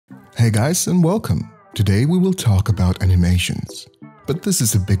Hey guys, and welcome. Today we will talk about animations. But this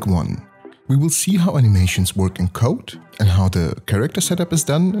is a big one. We will see how animations work in code, and how the character setup is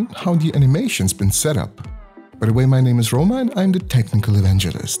done, and how the animation's been set up. By the way, my name is Roma and I'm the technical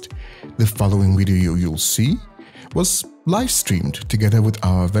evangelist. The following video you'll see was live streamed together with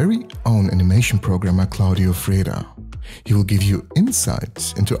our very own animation programmer Claudio Freda. He will give you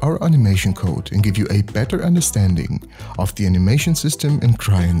insights into our animation code and give you a better understanding of the animation system in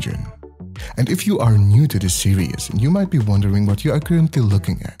Cryengine. And if you are new to this series, you might be wondering what you are currently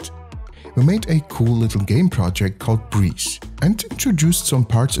looking at. We made a cool little game project called Breeze and introduced some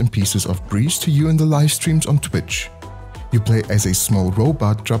parts and pieces of Breeze to you in the live streams on Twitch. You play as a small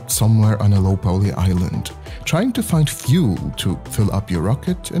robot dropped somewhere on a low-poly island, trying to find fuel to fill up your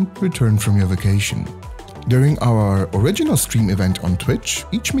rocket and return from your vacation. During our original stream event on Twitch,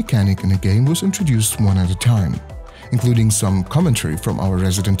 each mechanic in the game was introduced one at a time, including some commentary from our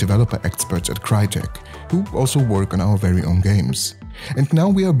resident developer experts at Crytek, who also work on our very own games. And now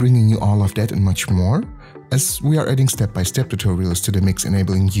we are bringing you all of that and much more, as we are adding step-by-step tutorials to the mix,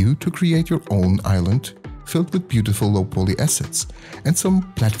 enabling you to create your own island filled with beautiful low-poly assets and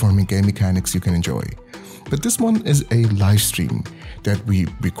some platforming game mechanics you can enjoy. But this one is a live stream that we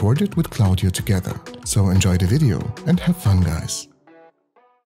recorded with Claudio together. So enjoy the video and have fun, guys.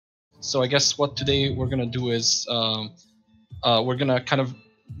 So I guess what today we're gonna do is we're gonna kind of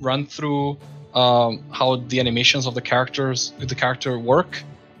run through how the animations of the character work,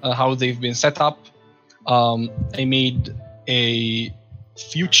 how they've been set up. I made a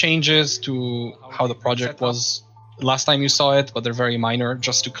few changes to how the project was last time you saw it, but they're very minor,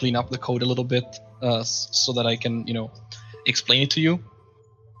 just to clean up the code a little bit, so that I can, explain it to you.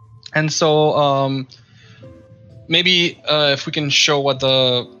 And so maybe if we can show what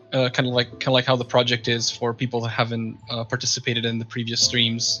the kind of like how the project is for people that haven't participated in the previous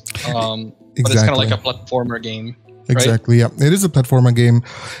streams. Exactly. But it's kind of like a platformer game. Exactly, right? Yeah. It is a platformer game.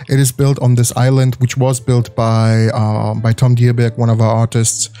 It is built on this island, which was built by Tom Dierberg, one of our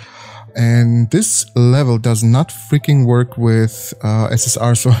artists. And this level does not freaking work with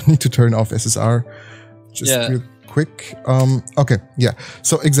SSR, so I need to turn off SSR just real quick. Okay, yeah,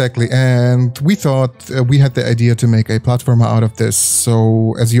 so exactly. And we thought we had the idea to make a platformer out of this.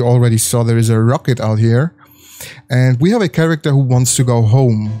 So as you already saw, there is a rocket out here. And we have a character who wants to go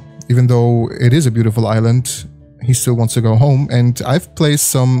home. Even though it is a beautiful island, he still wants to go home. And I've placed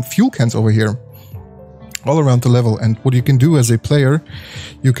some fuel cans over here all around the level, and what you can do as a player,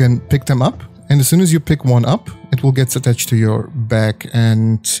 you can pick them up, and as soon as you pick one up, it will get attached to your back,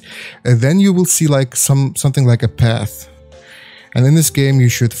 and then you will see like something like a path. And in this game you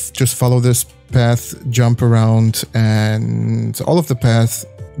should just follow this path, jump around, and all of the path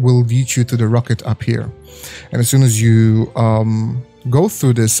will lead you to the rocket up here. And as soon as you go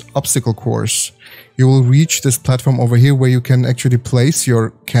through this obstacle course, you will reach this platform over here where you can actually place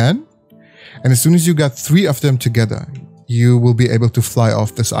your can. And as soon as you got 3 of them together, you will be able to fly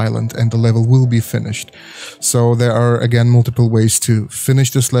off this island and the level will be finished. So there are, again, multiple ways to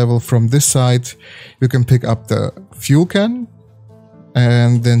finish this level. From this side, you can pick up the fuel can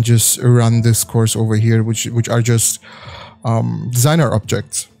and then just run this course over here, which are just designer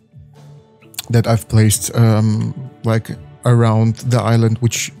objects that I've placed like around the island,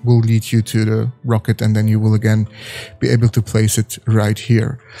 which will lead you to the rocket, and then you will again be able to place it right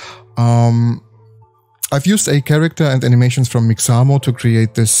here. I've used a character and animations from Mixamo to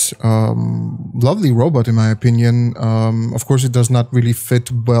create this lovely robot, in my opinion. Of course, it does not really fit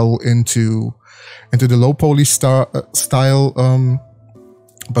well into the low-poly style,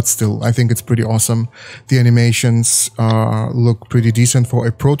 but still, I think it's pretty awesome. The animations look pretty decent for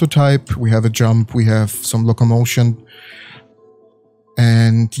a prototype. We have a jump, we have some locomotion,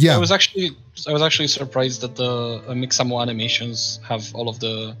 and yeah. I was actually surprised that the Mixamo animations have all of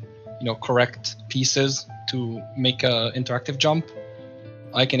the correct pieces to make a interactive jump.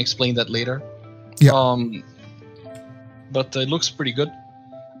 I can explain that later. Yeah. But it looks pretty good.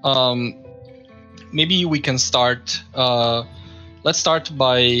 Maybe we can start. Let's start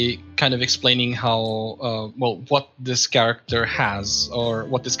by kind of explaining how, what this character has, or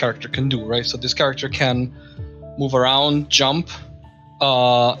what this character can do, right? So this character can move around, jump,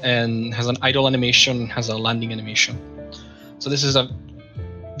 and has an idle animation, has a landing animation. So this is a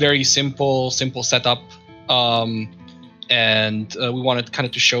very simple setup, and we wanted kind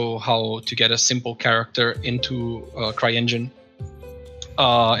of to show how to get a simple character into Cryengine.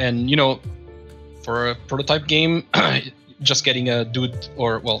 And for a prototype game, just getting a dude,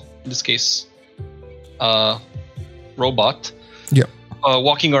 or well, in this case, robot,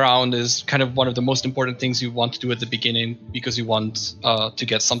 walking around is kind of one of the most important things you want to do at the beginning, because you want to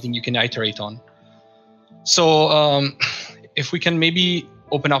get something you can iterate on. So if we can maybe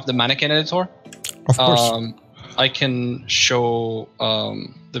open up the Mannequin Editor. Of course. I can show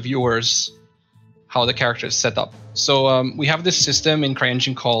the viewers how the character is set up. So we have this system in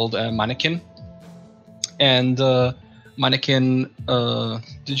Cryengine called Mannequin. And Mannequin,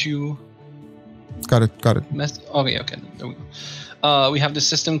 did you... Got it. Okay, there we go. We have this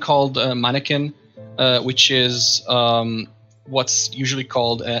system called Mannequin, which is what's usually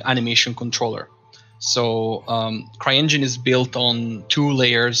called an animation controller. So Cryengine is built on 2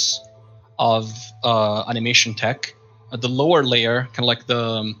 layers of animation tech. The lower layer, kind of like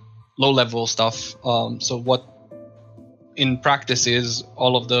the low-level stuff. So what in practice is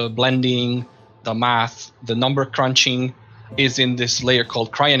all of the blending, the math, the number crunching is in this layer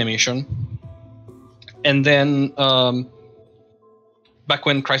called Cryaniimation. And then back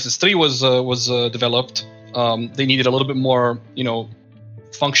when Crysis 3 was developed, they needed a little bit more,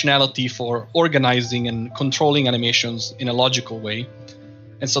 functionality for organizing and controlling animations in a logical way.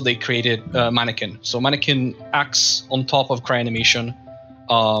 And so they created Mannequin. So Mannequin acts on top of Cryaniimation,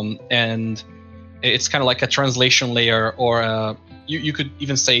 and it's kind of like a translation layer, or you could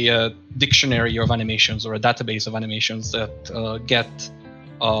even say a dictionary of animations or a database of animations that get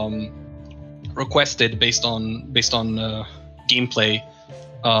requested based on gameplay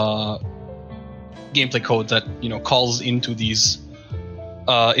code that calls into these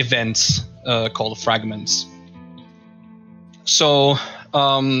events called fragments. So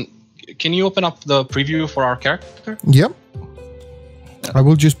can you open up the preview for our character? Yep. Yeah. I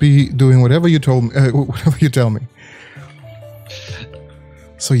will just be doing whatever you told me, whatever you tell me.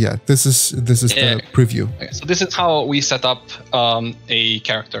 So yeah, this is the preview. Okay, so this is how we set up a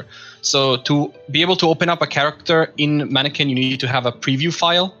character. So to be able to open up a character in Mannequin, you need to have a preview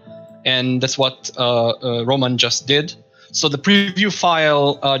file, and that's what Roman just did. So the preview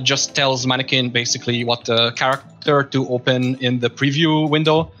file just tells Mannequin basically what the character to open in the preview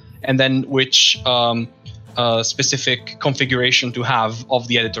window, and then which specific configuration to have of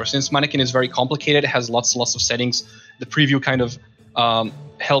the editor. Since Mannequin is very complicated, it has lots of settings, the preview kind of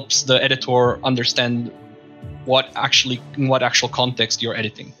helps the editor understand in what actual context you're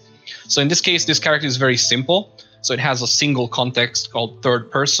editing. So in this case, this character is very simple. So it has a single context called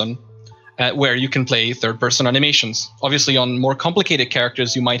third person, where you can play third-person animations. Obviously, on more complicated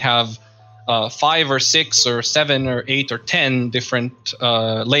characters, you might have 5 or 6 or 7 or 8 or 10 different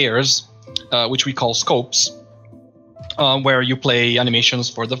layers, which we call scopes, where you play animations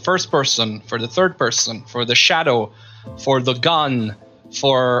for the first person, for the third person, for the shadow, for the gun,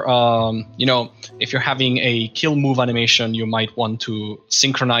 for, if you're having a kill move animation, you might want to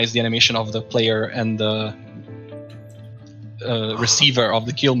synchronize the animation of the player and the receiver of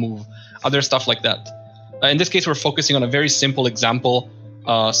the kill move. Other stuff like that. In this case, we're focusing on a very simple example,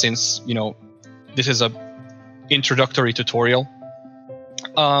 since this is a introductory tutorial.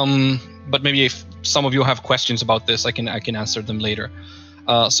 But maybe if some of you have questions about this, I can answer them later.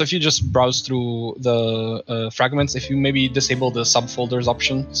 So if you just browse through the fragments, if you maybe disable the subfolders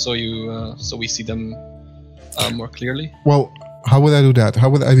option, so we see them more clearly. Well, how would I do that? How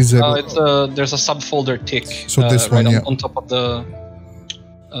would I disable? There's a subfolder tick. So this one, right yeah. on top of the.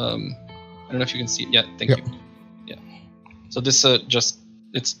 I don't know if you can see it. Yeah, thank you. Yeah. So this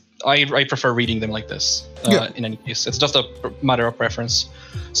I prefer reading them like this. In any case, it's just a matter of preference.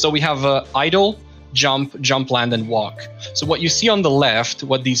 So we have idle, jump, land, and walk. So what you see on the left,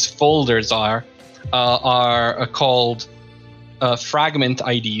 what these folders are called fragment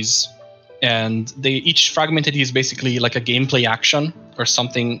IDs, and each fragment ID is basically like a gameplay action or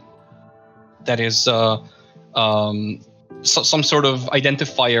something that is some sort of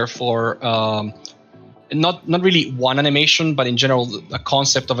identifier for not really one animation, but in general a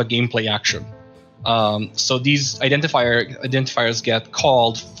concept of a gameplay action. So these identifiers get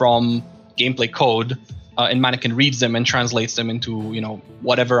called from gameplay code, and Mannequin reads them and translates them into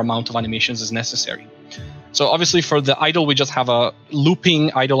whatever amount of animations is necessary. So obviously for the idle, we just have a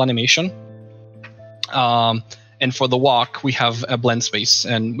looping idle animation, and for the walk we have a blend space,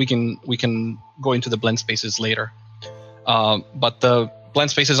 and we can go into the blend spaces later. But the blend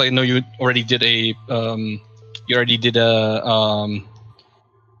spaces, I know you already did a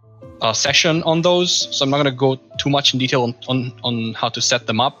session on those, so I'm not going to go too much in detail on how to set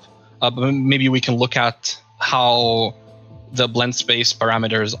them up. But maybe we can look at how the blend space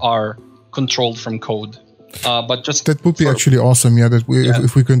parameters are controlled from code. But just that would be actually awesome. Yeah,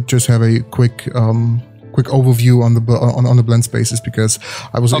 if we could just have a quick overview on the blend spaces, because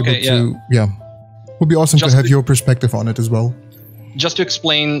I was able to. Yeah. Would be awesome to have your perspective on it as well. just to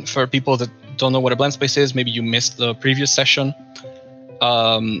explain for people that don't know what a Blendspace is, maybe you missed the previous session.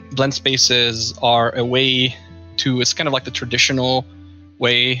 Blendspaces are a way to, it's kind of like the traditional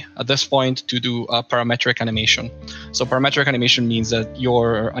way at this point to do a parametric animation. So parametric animation means that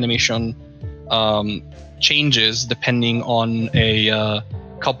your animation changes depending on a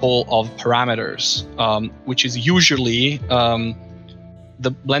couple of parameters, which is usually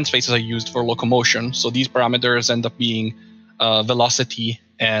the blend spaces are used for locomotion. So these parameters end up being velocity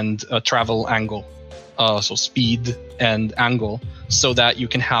and travel angle, so speed and angle, so that you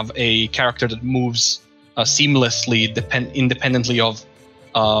can have a character that moves seamlessly independently of,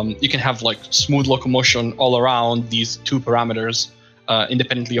 you can have like smooth locomotion all around these two parameters,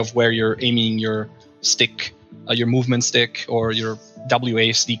 independently of where you're aiming your stick, your movement stick, or your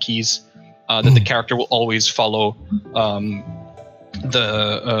WASD keys, that the character will always follow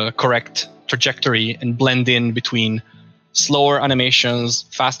the correct trajectory and blend in between slower animations,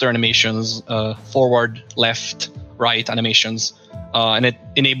 faster animations, forward, left, right animations, and it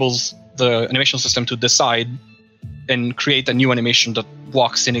enables the animation system to decide and create a new animation that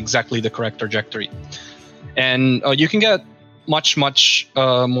walks in exactly the correct trajectory. And you can get much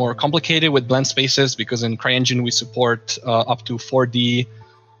more complicated with blend spaces, because in Cryengine we support up to 4D,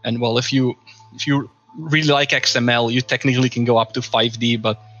 and well, if you really like XML, you technically can go up to 5D,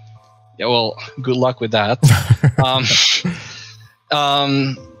 but yeah, well, good luck with that.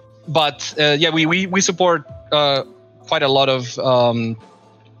 But yeah, we support quite a lot of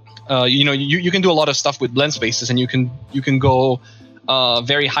you can do a lot of stuff with blend spaces, and you can go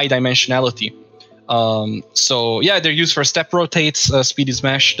very high dimensionality. So yeah, they're used for step rotates, speed is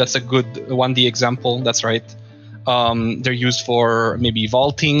mesh. That's a good 1D example. That's right. They're used for maybe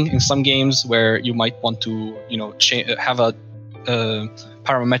vaulting in some games where you might want to, have a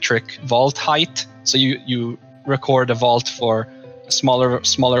parametric vault height. So you record a vault for a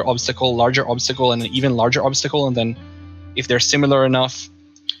smaller obstacle, larger obstacle, and an even larger obstacle, and then if they're similar enough,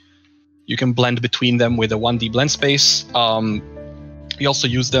 you can blend between them with a 1D blend space. We also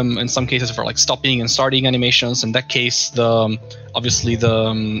use them in some cases for like stopping and starting animations. In that case, obviously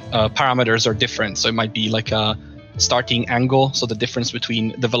the parameters are different. So it might be like a starting angle, so the difference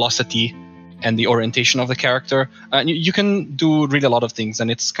between the velocity and the orientation of the character. And you can do really a lot of things, and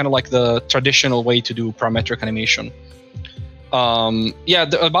it's kind of like the traditional way to do parametric animation.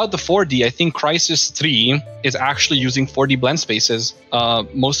 About the 4D, I think Crysis 3 is actually using 4D blend spaces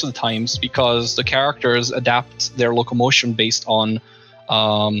most of the times, because the characters adapt their locomotion based on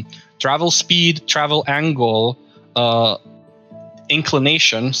travel speed, travel angle,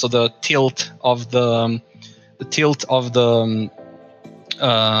 inclination, so the tilt of the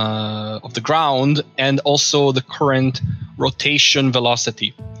ground, and also the current rotation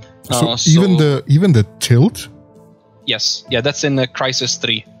velocity. So even the tilt. Yes, yeah, that's in Crysis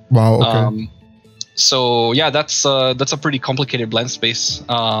 3. Wow. Okay. So yeah, that's a pretty complicated blend space,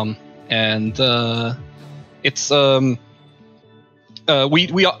 and it's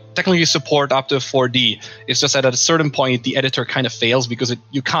we technically support up to 4D. It's just that at a certain point the editor kind of fails, because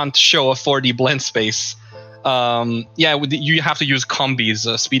you can't show a 4D blend space. You have to use combis.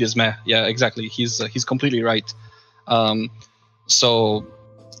 Speed is meh. Yeah, exactly. He's completely right. So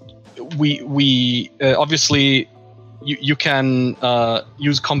we obviously. You can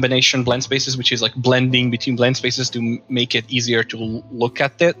use combination blend spaces, which is like blending between blend spaces to make it easier to look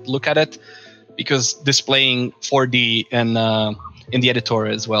at it, because displaying 4D in the editor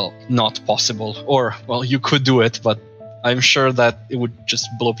is, well, not possible. Or, well, you could do it, but I'm sure that it would just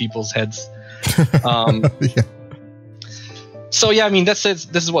blow people's heads. Yeah. So yeah, I mean, this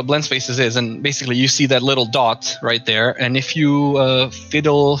is what blend spaces is, and basically you see that little dot right there, and if you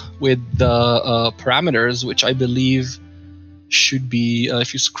fiddle with the parameters, which I believe should be,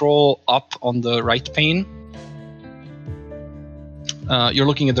 if you scroll up on the right pane, you're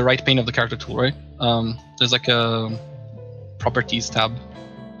looking at the right pane of the character tool, right? There's like a properties tab.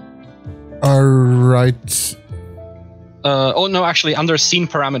 Right. Oh no, actually, under scene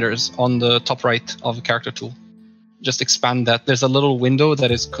parameters on the top right of the character tool. Just expand that. There's a little window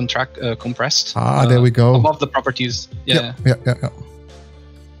that is compressed. There we go. Above the properties. Yeah. Yeah.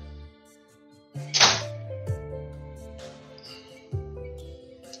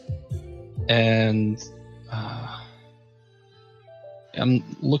 And I'm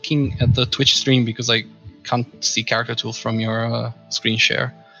looking at the Twitch stream because I can't see character tool from your screen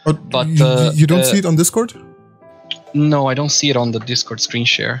share. Oh, but you don't see it on Discord? No, I don't see it on the Discord screen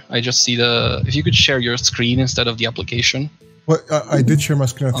share. I just see if you could share your screen instead of the application. Well, I did share my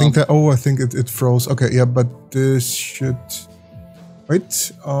screen. I think I think it froze. Okay, yeah, but this should...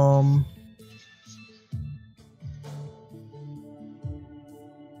 Wait,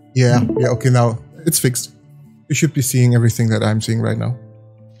 Yeah, okay, now it's fixed. You should be seeing everything that I'm seeing right now.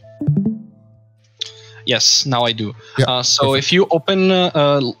 Yes, now I do. Yeah, so if you open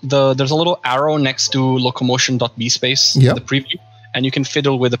there's a little arrow next to locomotion.bspace in the preview, and you can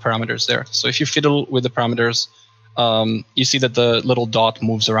fiddle with the parameters there. So if you fiddle with the parameters, you see that the little dot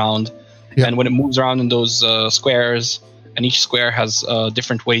moves around. Yeah. And when it moves around in those squares, and each square has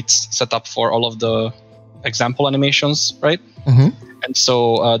different weights set up for all of the example animations, right? Mm-hmm. And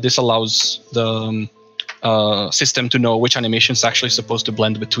so this allows the system to know which animation is actually supposed to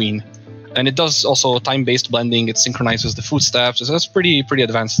blend between. And it does also time-based blending. It synchronizes the footsteps. So that's pretty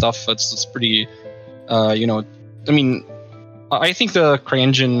advanced stuff. It's pretty, I mean, I think the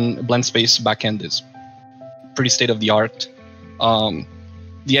Cryengine Blendspace backend is pretty state-of-the-art.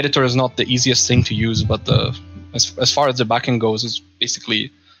 The editor is not the easiest thing to use, but as far as the backend goes, it's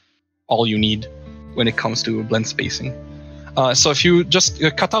basically all you need when it comes to blend spacing. So if you just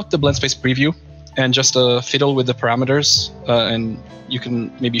cut out the Blendspace preview and just fiddle with the parameters, and you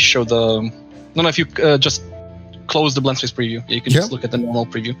can maybe show if you just close the Blendspace preview, you can just look at the normal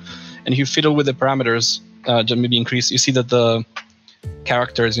preview. And if you fiddle with the parameters, just maybe increase, you see that the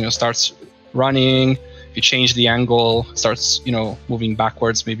characters, starts running. If you change the angle, it starts, moving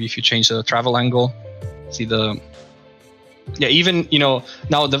backwards. Maybe if you change the travel angle, see even,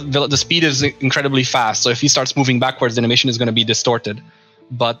 now the speed is incredibly fast. So if he starts moving backwards, the animation is going to be distorted.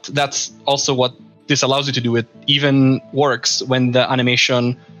 But that's also what this allows you to do. It even works when the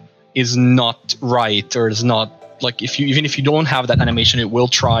animation is not right, or is not, like, even if you don't have that animation, it will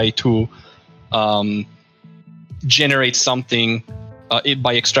try to generate something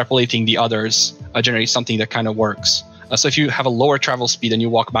by extrapolating the others, generate something that kind of works. So if you have a lower travel speed and you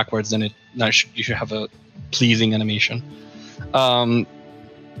walk backwards, then you should have a pleasing animation.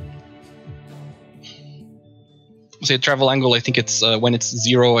 Say travel angle, I think it's when it's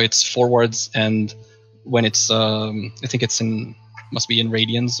 0, it's forwards, and when it's I think it's must be in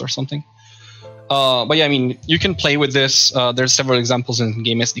radians or something. But yeah, I mean, you can play with this. There's several examples in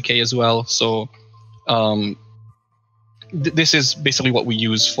Game SDK as well. So this is basically what we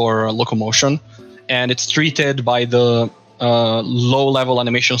use for locomotion, and it's treated by the low-level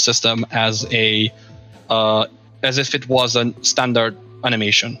animation system as as if it was a standard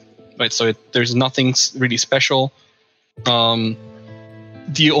animation, right? So there's nothing really special.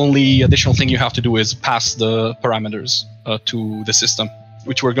 The only additional thing you have to do is pass the parameters to the system,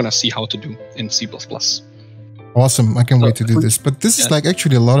 which we're going to see how to do in C++. Awesome. I can't wait to do this. But this is like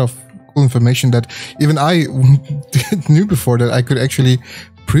actually a lot of cool information that even I knew before, that I could actually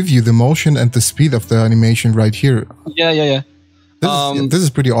preview the motion and the speed of the animation right here. Yeah. This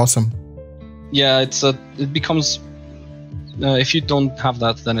is pretty awesome. Yeah, it becomes, if you don't have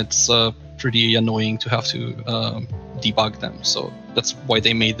that, then it's pretty annoying to have to debug them. So that's why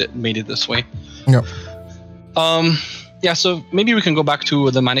they made it this way. Yeah. Yeah, so maybe we can go back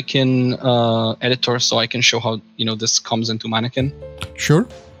to the Mannequin editor, so I can show how this comes into Mannequin. Sure.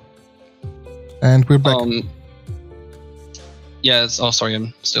 And we're back. Yes. Oh, sorry.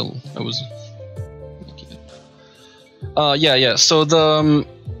 I was. Yeah. So the.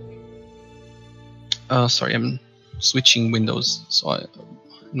 Sorry, I'm switching windows, so I'm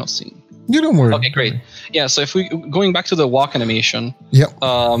not seeing. You don't worry. Okay, great. Yeah. So if going back to the walk animation. Yeah.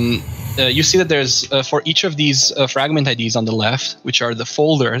 You see that there's for each of these fragment IDs on the left, which are the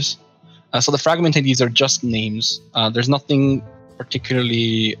folders. So the fragment IDs are just names. There's nothing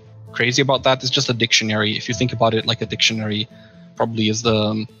particularly crazy about that. It's just a dictionary. If you think about it like a dictionary, probably is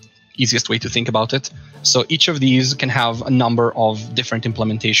the easiest way to think about it. So each of these can have a number of different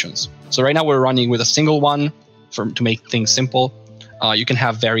implementations. So right now we're running with a single one to make things simple. You can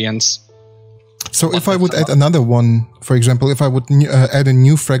have variants. So if I would add another one, for example, if I would add a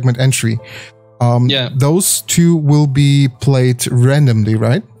new fragment entry, those two will be played randomly,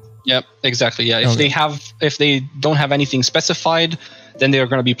 right? Yep, exactly. Yeah, if they don't have anything specified, then they are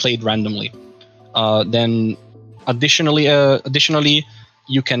going to be played randomly. Then additionally,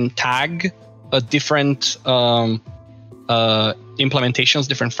 you can tag different implementations,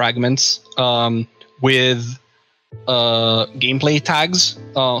 different fragments with gameplay tags.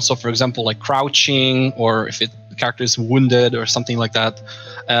 So for example, like crouching, or if the character is wounded or something like that.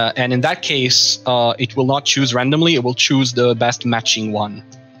 And in that case, it will not choose randomly, it will choose the best matching one.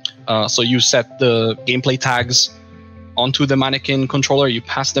 So you set the gameplay tags onto the Mannequin controller, you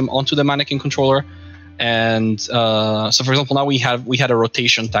pass them onto the Mannequin controller. And so for example, now we had a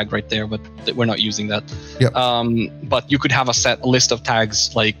rotation tag right there, but we're not using that. Yep. But you could have a list of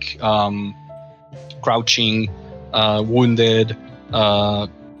tags like crouching, wounded,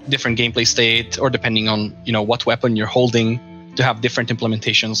 different gameplay state, or depending on what weapon you're holding, to have different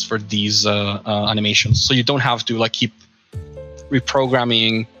implementations for these animations, so you don't have to like keep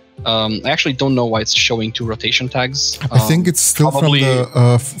reprogramming. I actually don't know why it's showing 2 rotation tags. I think it's still probably,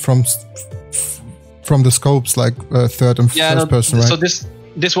 from the scopes, like third and first person, right? So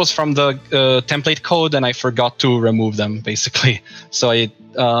this was from the template code, and I forgot to remove them basically. So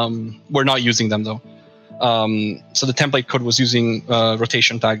we're not using them though. So the template code was using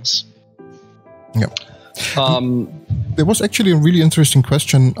rotation tags. Yep. There was actually a really interesting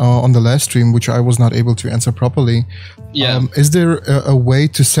question on the last stream, which I was not able to answer properly. Yeah. Is there a way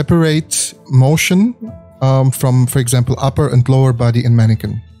to separate motion from, for example, upper and lower body in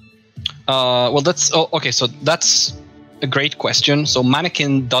Mannequin? Well, okay. So that's a great question. So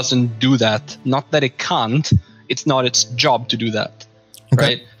Mannequin doesn't do that. Not that it can't. It's not its job to do that, okay.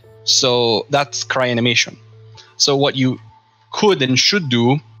 Right? So that's Cryangine. So what you could and should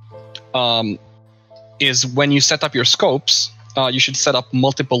do is when you set up your scopes, you should set up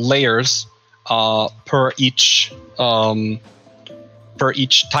multiple layers per each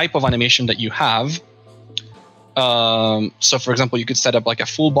type of animation that you have. So, for example, you could set up like a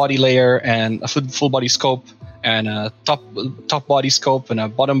full body layer and a full body scope, and a top body scope and a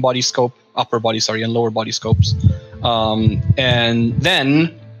bottom body scope, upper body, sorry, and lower body scopes, and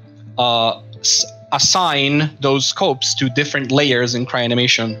then assign those scopes to different layers in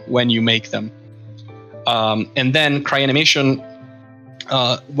Cryangine when you make them. And then Cryangine,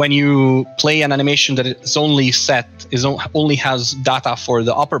 when you play an animation that is only only has data for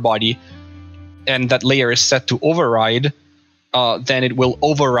the upper body, and that layer is set to override, then it will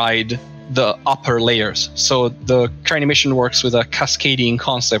override the upper layers. So the Cryangine works with a cascading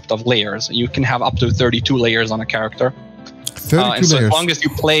concept of layers. You can have up to 32 layers on a character. 32 and so layers. as long as you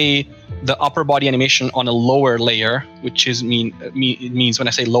play the upper body animation on a lower layer, which is it means when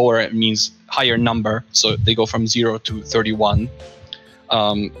I say lower, it means higher number. So they go from 0 to 31.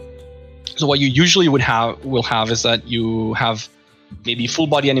 So what you usually will have is that you have maybe full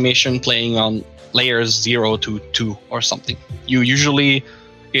body animation playing on layers 0 to 2 or something.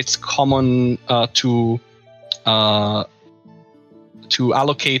 It's common to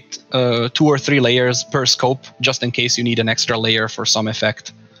allocate 2 or 3 layers per scope, just in case you need an extra layer for some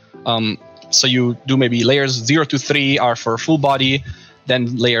effect. So you do maybe layers 0 to 3 are for full body,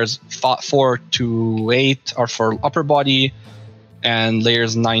 then layers 4 to 8 are for upper body, and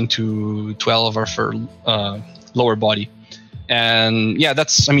layers 9 to 12 are for lower body. And yeah,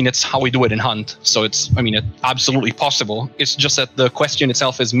 it's how we do it in Hunt. So it's absolutely possible. It's just that the question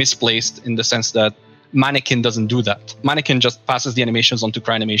itself is misplaced in the sense that Mannequin doesn't do that. Mannequin just passes the animations onto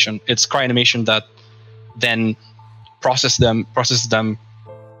Cryangine. It's Cryangine that then processes them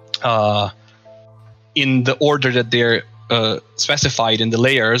in the order that they're specified in the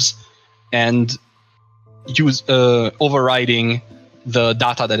layers, and use overriding the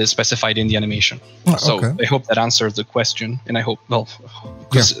data that is specified in the animation. So I hope that answers the question, and I hope,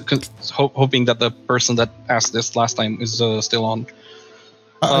 hoping that the person that asked this last time is still on.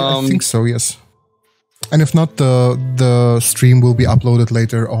 I think so, yes. And if not, the stream will be uploaded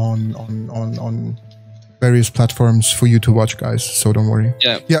later on various platforms for you to watch, guys. So don't worry.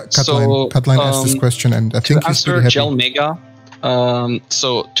 Yeah. Cutline asked this question, and I think he's pretty happy. Gel Mega.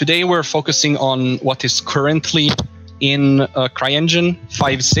 So today we're focusing on what is currently in Cryengine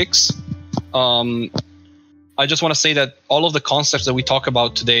 5.6. I just want to say that all of the concepts that we talk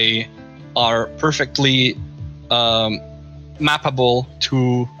about today are perfectly mappable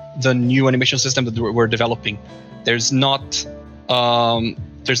to the new animation system that we're developing. There's not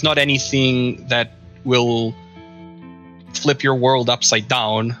anything that will flip your world upside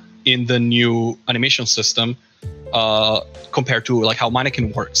down in the new animation system compared to like how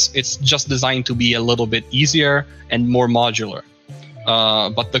Mannequin works. It's just designed to be a little bit easier and more modular,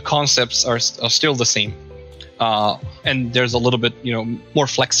 but the concepts are still the same, and there's a little bit more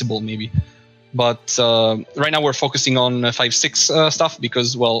flexible maybe. But right now we're focusing on 5.6 stuff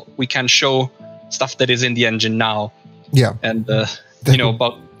because we can show stuff that is in the engine now. Yeah, and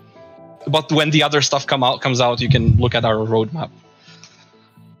but when the other stuff comes out, you can look at our roadmap.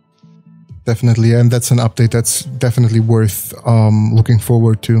 Definitely, and that's an update that's definitely worth looking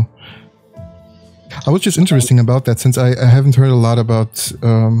forward to. I was just interesting about that, since I haven't heard a lot about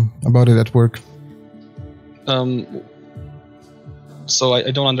it at work. So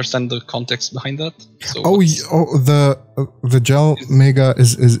I don't understand the context behind that. So the Gel Mega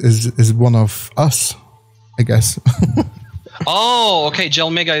is one of us, I guess. Oh, okay.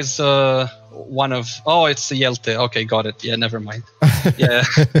 Gel Mega is one of. Oh, it's the Yelte. Okay, got it. Yeah, never mind. Yeah.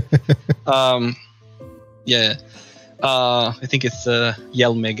 I think it's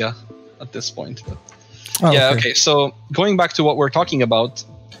Yel Mega at this point. But. Oh, yeah. Okay. So going back to what we're talking about,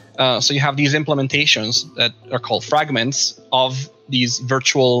 so you have these implementations that are called fragments of these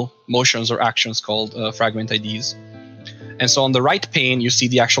virtual motions or actions called fragment IDs. And so on the right pane, you see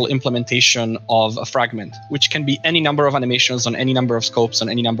the actual implementation of a fragment, which can be any number of animations on any number of scopes on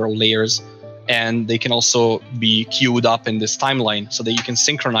any number of layers. And they can also be queued up in this timeline so that you can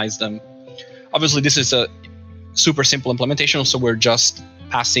synchronize them. Obviously, this is a super simple implementation, so we're just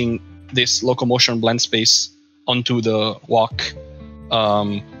passing this locomotion blend space onto the walk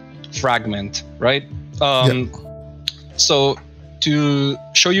fragment, right? So to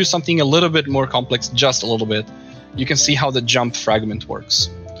show you something a little bit more complex, just a little bit, you can see how the jump fragment works.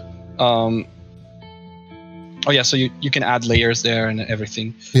 Oh yeah, so you can add layers there and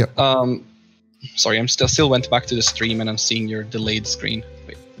everything. Yeah. Sorry, I'm still went back to the stream and I'm seeing your delayed screen.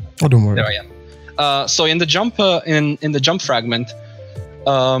 Wait. Oh, don't worry. There I am. So in the jump in the jump fragment,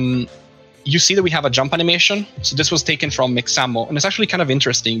 you see that we have a jump animation. So this was taken from Mixamo, and it's actually kind of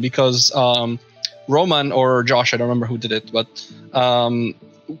interesting because Roman or Josh, I don't remember who did it, but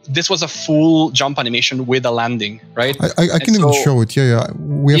this was a full jump animation with a landing, right? I can even show it. Yeah.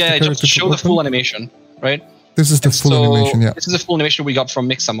 We have just show the full animation, right? This is the full animation. Yeah. This is the full animation we got from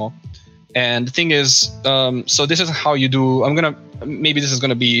Mixamo. And the thing is, so this is how you do. Maybe this is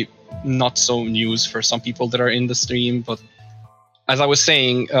gonna be not so news for some people that are in the stream, but as I was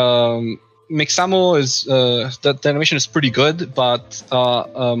saying, Mixamo is the animation is pretty good, but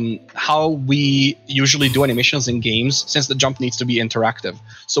how we usually do animations in games, since the jump needs to be interactive,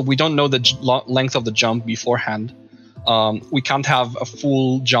 so we don't know the length of the jump beforehand. We can't have a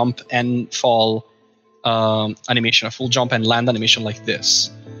full jump and fall animation, a full jump and land animation like this.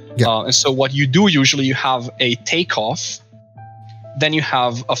 Yeah. And so what you do usually, you have a takeoff, then you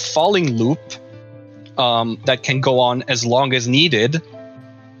have a falling loop that can go on as long as needed.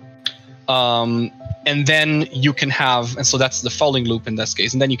 And then you can have, and so that's the falling loop in this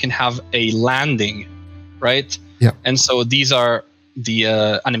case, and then you can have a landing, right? Yeah. And so these are the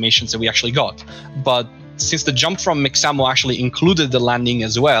animations that we actually got. But since the jump from Mixamo actually included the landing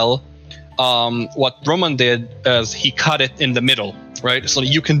as well, what Roman did is he cut it in the middle, right? So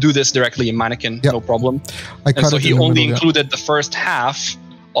you can do this directly in Mannequin, no problem. And so he only included the first half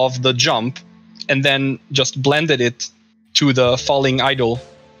of the jump and then just blended it to the falling idle.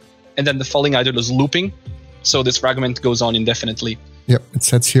 And then the falling idle is looping. So this fragment goes on indefinitely. Yep, it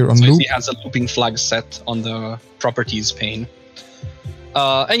sets here on so loop. It has a looping flag set on the properties pane.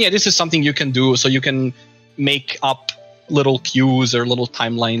 And yeah, this is something you can do. So you can make up little queues or little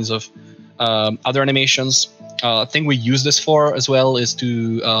timelines of other animations. Thing we use this for as well is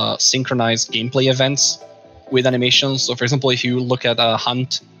to synchronize gameplay events with animations. So for example, if you look at a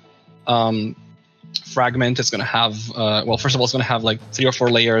hunt fragment, it's going to have, well, first of all, it's going to have like 3 or 4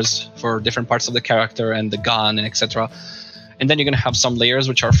 layers for different parts of the character and the gun and etc. And then you're going to have some layers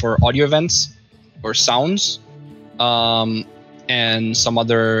which are for audio events or sounds, and some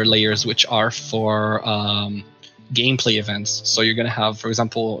other layers which are for gameplay events. So you're going to have, for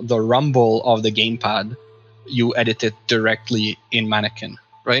example, the rumble of the gamepad. You edit it directly in Mannequin,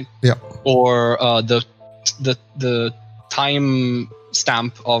 right? Yeah. Or the time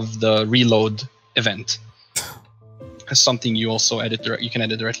stamp of the reload event is something you also edit. You can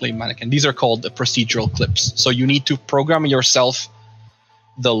edit directly in Mannequin. These are called the procedural clips. So you need to program yourself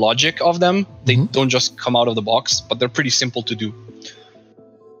the logic of them. They don't just come out of the box, but they're pretty simple to do.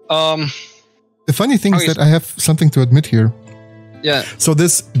 The funny thing is that I have something to admit here. Yeah. So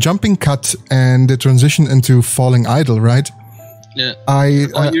this jumping cut and the transition into falling idle, right? Yeah.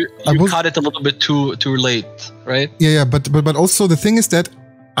 You cut it a little bit too late, right? Yeah. But also the thing is that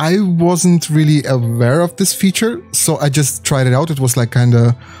I wasn't really aware of this feature, so I just tried it out. It was like kind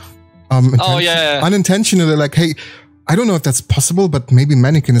of unintentionally, like, hey, I don't know if that's possible, but maybe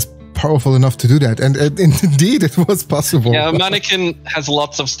Mannequin is powerful enough to do that, and indeed it was possible. Yeah, Mannequin has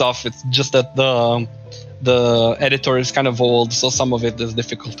lots of stuff. It's just that the editor is kind of old, so some of it is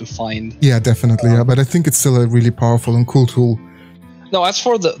difficult to find. Yeah, definitely. Yeah, but I think it's still a really powerful and cool tool. No, as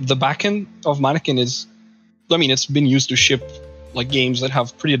for the backend of Mannequin it's been used to ship like games that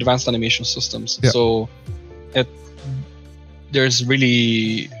have pretty advanced animation systems. Yeah. So it's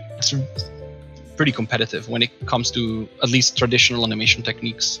pretty competitive when it comes to at least traditional animation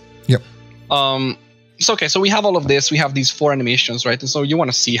techniques. Yep. So we have all of this. We have these 4 animations, right? And so you want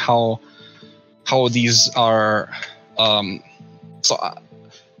to see how these are. I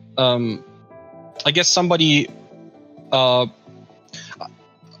guess somebody.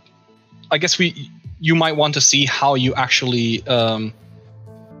 You might want to see how you actually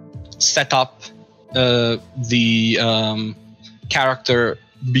set up the character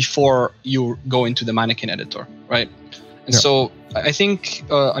before you go into the Mannequin Editor, right? And so I think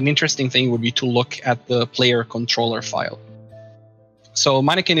an interesting thing would be to look at the player controller file. So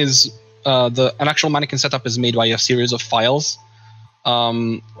Mannequin is an actual Mannequin setup is made by a series of files.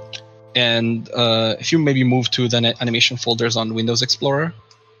 And if you maybe move to the animation folders on Windows Explorer.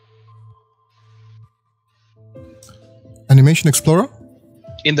 Animation Explorer?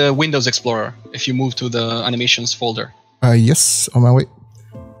 In the Windows Explorer, if you move to the animations folder. Yes, on my way.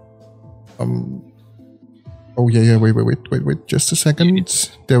 Oh yeah, wait, just a second.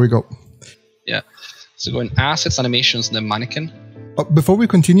 There we go. Yeah. So go in Assets, Animations, and then Mannequin. Before we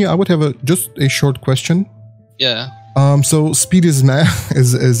continue, I would have just a short question. Yeah. So Speed is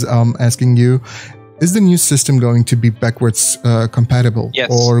asking you, is the new system going to be backwards compatible? Yes.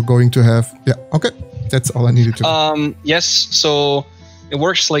 Or going to have... Yeah, okay. That's all I needed to know. Yes, so it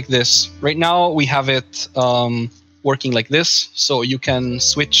works like this. Right now, we have it working like this. So you can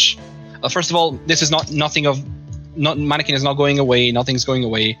switch... first of all, this is Mannequin is not going away. Nothing's going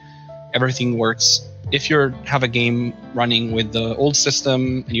away. Everything works. If you have a game running with the old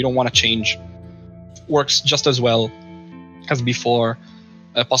system and you don't want to change, works just as well as before,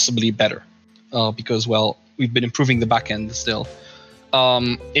 possibly better, because, well, we've been improving the backend still.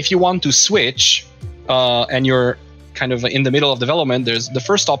 If you want to switch and you're kind of in the middle of development, the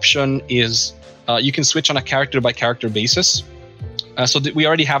first option is you can switch on a character-by-character basis. So we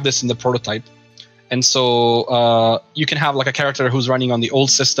already have this in the prototype. And so you can have like a character who's running on the old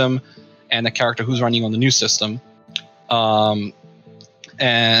system and a character who's running on the new system. And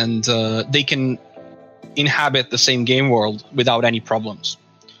they can inhabit the same game world without any problems.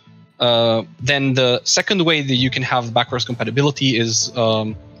 Then the second way that you can have backwards compatibility is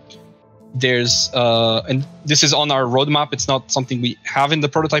and this is on our roadmap. It's not something we have in the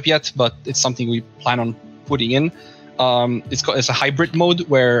prototype yet, but it's something we plan on putting in. It's a hybrid mode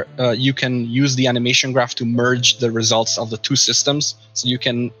where you can use the animation graph to merge the results of the two systems. So you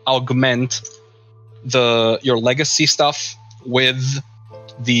can augment your legacy stuff with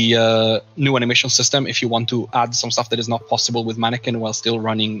the new animation system if you want to add some stuff that is not possible with Mannequin while still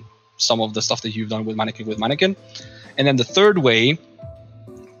running some of the stuff that you've done with Mannequin. And then the third way,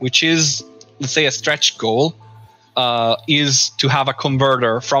 which is, let's say, a stretch goal, is to have a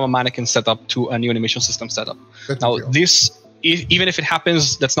converter from a Mannequin setup to a new animation system setup. Now, this, even if it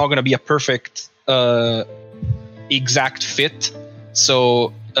happens, that's not going to be a perfect exact fit.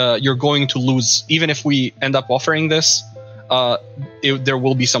 So you're going to lose, even if we end up offering this, there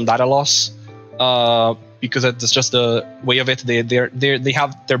will be some data loss because it's just the way of it.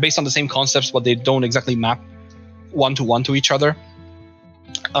 They're based on the same concepts, but they don't exactly map one-to-one to each other.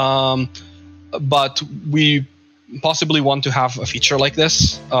 But we possibly want to have a feature like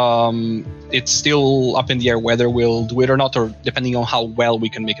this. It's still up in the air whether we'll do it or not, or depending on how well we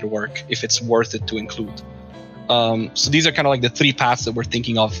can make it work, if it's worth it to include. So these are kind of like the three paths that we're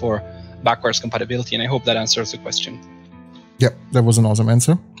thinking of for backwards compatibility, and I hope that answers the question. Yep, that was an awesome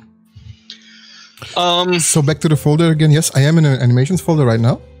answer. So back to the folder again. Yes, I am in an animations folder right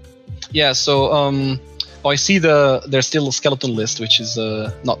now. Yeah, so I see there's still a skeleton list, which is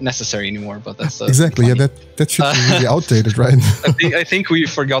not necessary anymore, but that's exactly funny. Yeah, that should be really outdated, right? I think we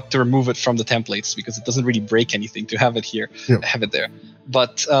forgot to remove it from the templates because it doesn't really break anything to have it here, have it there.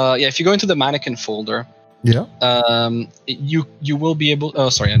 But yeah, if you go into the Mannequin folder, you will be able. Oh,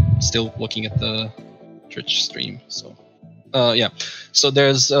 sorry, I'm still looking at the Twitch stream. So yeah, so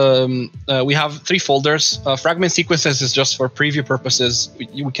there's we have three folders. Fragment sequences is just for preview purposes.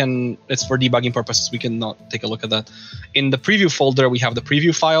 It's for debugging purposes. We can not take a look at that. In the preview folder, we have the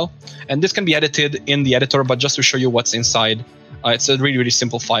preview file, and this can be edited in the editor. But just to show you what's inside, it's a really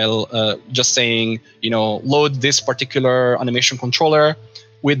simple file. Just saying, load this particular animation controller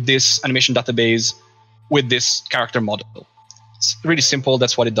with this animation database with this character model. It's really simple.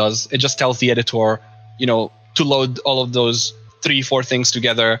 That's what it does. It just tells the editor, to load all of those 3-4 things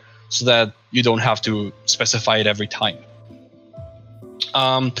together so that you don't have to specify it every time.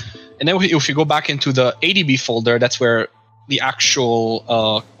 And then if you go back into the ADB folder, that's where the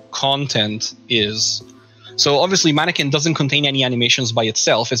actual content is. So obviously Mannequin doesn't contain any animations by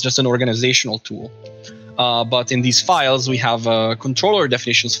itself. It's just an organizational tool. But in these files, we have a controller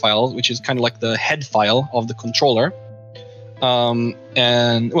definitions file, which is kind of like the head file of the controller.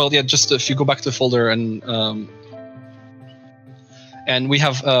 And well, yeah, just if you go back to the folder and we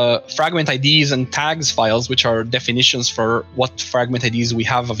have fragment IDs and tags files, which are definitions for what fragment IDs we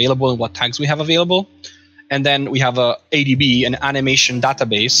have available and what tags we have available. And then we have a ADB, an animation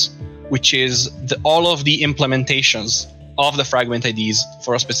database, which is all of the implementations of the fragment IDs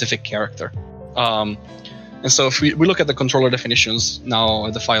for a specific character. And so if we look at the controller definitions now,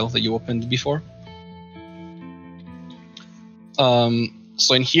 the file that you opened before.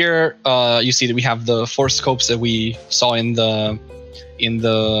 So in here, you see that we have the 4 scopes that we saw in the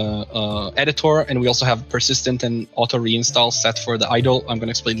editor, and we also have persistent and auto reinstall set for the idle. I'm going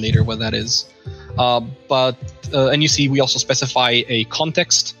to explain later what that is. And you see we also specify a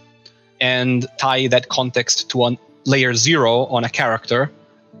context and tie that context to a layer 0 on a character,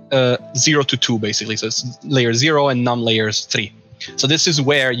 0 to 2 basically. So it's layer 0 and num layers 3. So this is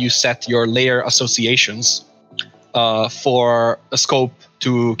where you set your layer associations for a scope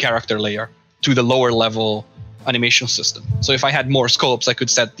to character layer, to the lower level animation system. So if I had more scopes, I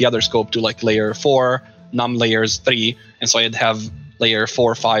could set the other scope to like layer 4, num layers 3, and so I'd have layer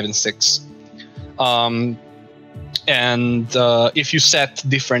 4, 5, and 6. If you set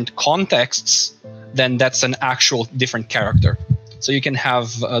different contexts, then that's an actual different character. So you can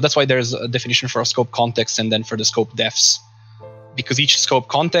have, that's why there's a definition for a scope context and then for the scope defs. Because each scope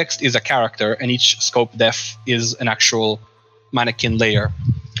context is a character and each scope def is an actual mannequin layer.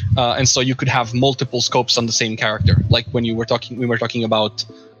 And so you could have multiple scopes on the same character. Like when we were talking about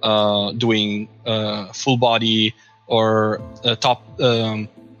doing full body or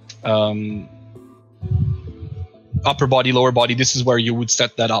upper body, lower body. This is where you would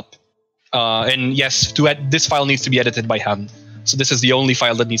set that up. And yes, this file needs to be edited by hand. So this is the only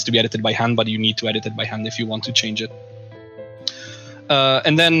file that needs to be edited by hand, but you need to edit it by hand if you want to change it.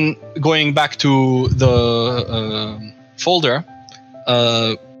 And then going back to the folder,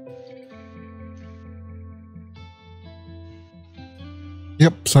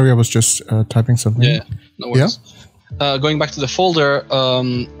 Yep, sorry, I was just typing something. Yeah, no worries. Yeah? Going back to the folder,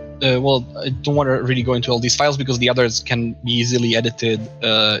 well, I don't want to really go into all these files because the others can be easily edited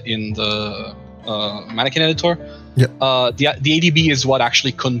in the Mannequin Editor. Yeah. The ADB is what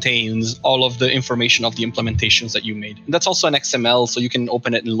actually contains all of the information of the implementations that you made. And that's also an XML, so you can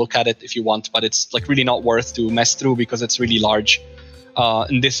open it and look at it if you want, but it's like really not worth to mess through because it's really large.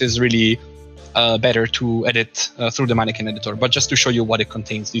 And this is really better to edit through the Mannequin Editor. But just to show you what it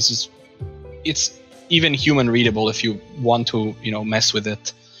contains, it's even human readable if you want to, mess with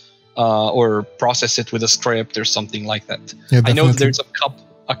it or process it with a script or something like that. Yeah, I know that there's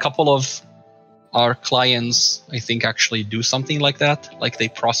a couple of our clients, I think, actually do something like that. Like they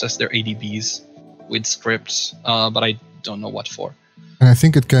process their ADBs with scripts, but I don't know what for. And I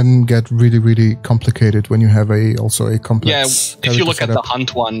think it can get really, really complicated when you have also a complex. Yeah, if you look at the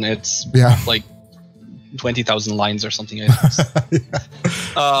Hunt one, it's like 20,000 lines or something. This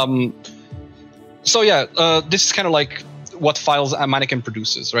is kind of like what files a Mannequin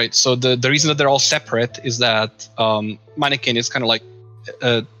produces, right? So the reason that they're all separate is that Mannequin is kind of like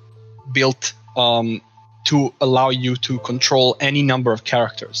built to allow you to control any number of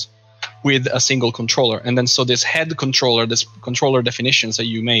characters with a single controller. And then so this head controller, this controller definitions that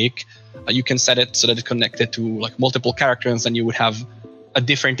you make, you can set it so that it's connected to like multiple characters, and you would have a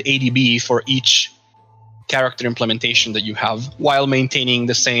different ADB for each character implementation that you have while maintaining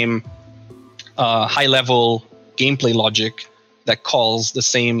the same high-level gameplay logic that calls the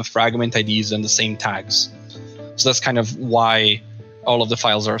same fragment IDs and the same tags. So that's kind of why all of the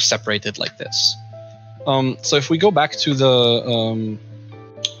files are separated like this. So if we go back to the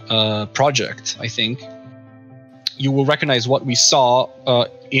project, I think, you will recognize what we saw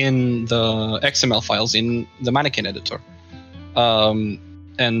in the XML files in the Mannequin Editor.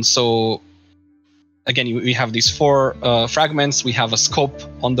 And so, again, we have these 4 fragments. We have a scope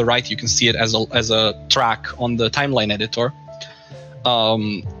on the right. You can see it as a track on the timeline editor.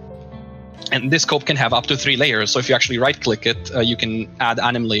 And this scope can have up to 3 layers. So if you actually right-click it, you can add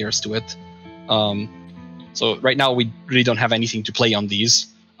anim layers to it. So right now we really don't have anything to play on these,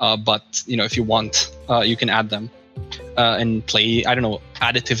 but if you want, you can add them and play, I don't know,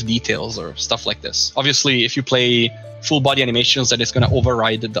 additive details or stuff like this. Obviously, if you play full body animations, that is going to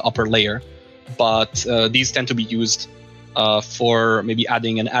override the upper layer. But these tend to be used for maybe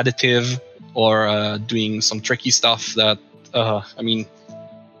adding an additive or doing some tricky stuff that,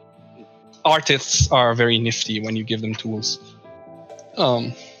 artists are very nifty when you give them tools.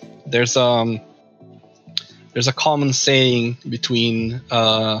 There's a common saying between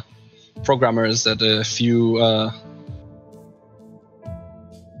programmers that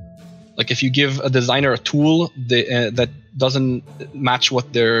if you give a designer a tool that doesn't match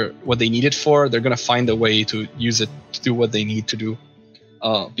what they need it for, they're gonna find a way to use it to do what they need to do,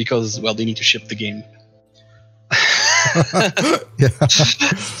 because they need to ship the game.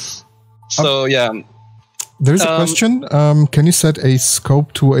 So there's a question. Can you set a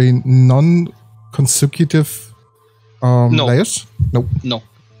scope to a non-consecutive layers? No.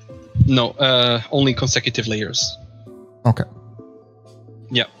 No, only consecutive layers. Okay.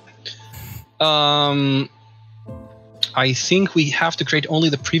 Yeah. I think we have to create only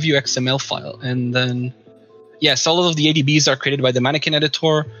the preview XML file, and then yes, all of the ADBs are created by the Mannequin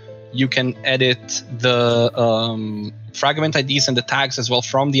Editor. You can edit the fragment IDs and the tags as well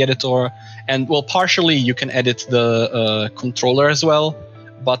from the editor, and well, partially you can edit the controller as well.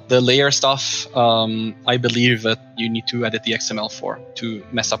 But the layer stuff, I believe that you need to edit the XML for to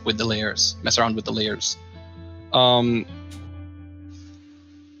mess around with the layers.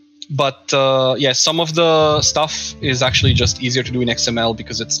 But yeah, some of the stuff is actually just easier to do in XML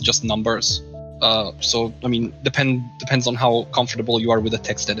because it's just numbers. So I mean, depends on how comfortable you are with a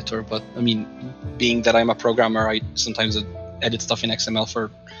text editor. But I mean, being that I'm a programmer, I sometimes edit stuff in XML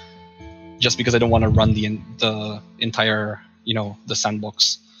just because I don't want to run the entire, the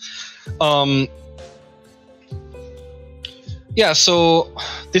sandbox. Yeah, so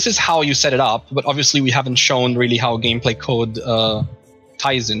this is how you set it up, but obviously we haven't shown really how gameplay code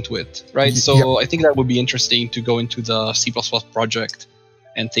ties into it, right? So yep. I think that would be interesting to go into the C++ project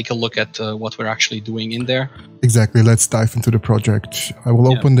and take a look at what we're actually doing in there. Exactly. Let's dive into the project. I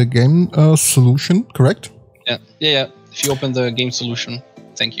will open the game solution, correct? Yeah. If you open the game solution,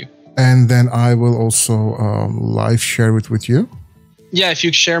 thank you. And then I will also live share it with you. Yeah, if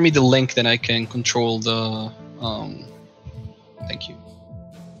you share me the link, then I can control the... thank you.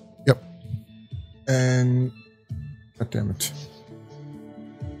 Yep. And... God damn it.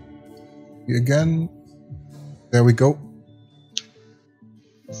 Again. There we go.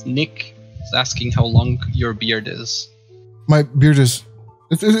 Nick is asking how long your beard is. My beard is...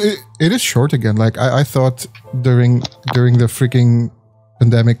 It is short again. Like, I thought during the freaking...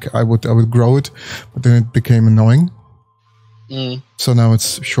 pandemic, I would grow it, but then it became annoying. So now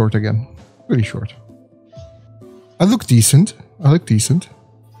it's short again, really short. I look decent.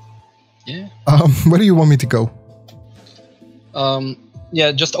 Yeah. Where do you want me to go?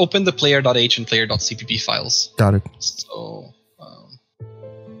 Yeah, just open the player.h and player.cpp files. Got it. So.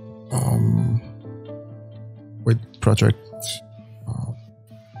 Wait, project.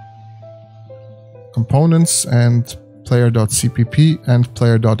 Components and player.cpp and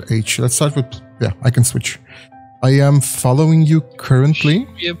player.h. Let's start with, I can switch. I am following you currently.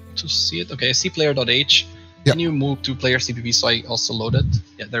 Should be able to see it. Okay, I see player.h. Yep. Can you move to player.cpp so I also load it?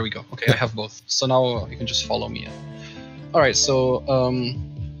 Yeah, there we go. Okay, I have both. So now you can just follow me. All right, so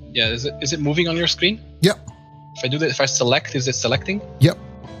yeah, is it moving on your screen? Yep. If I select, is it selecting? Yep.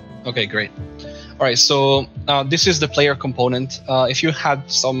 Okay, great. All right, so this is the player component. If you had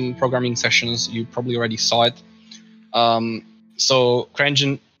some programming sessions, you probably already saw it. So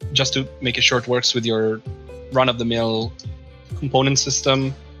Cryengine, just to make it short, works with your run-of-the-mill component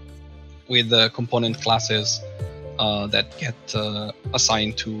system with the component classes that get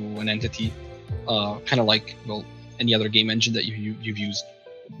assigned to an entity, kind of like, well, any other game engine that you've used,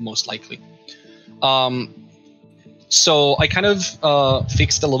 most likely. So I kind of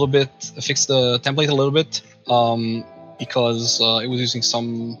fixed the template a little bit because it was using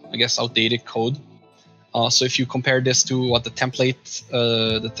some, I guess, outdated code. So if you compare this to what the template,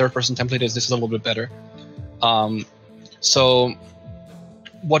 the third-person template is, this is a little bit better. So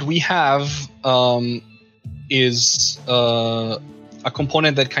what we have is a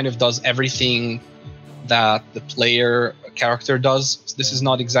component that kind of does everything that the player character does. So this is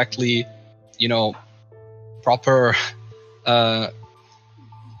not exactly, proper.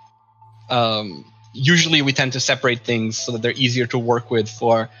 Usually we tend to separate things so that they're easier to work with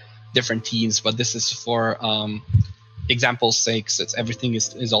for different teams, but this is for example's sakes. It's everything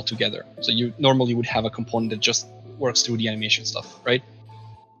is all together. So you normally would have a component that just works through the animation stuff, right?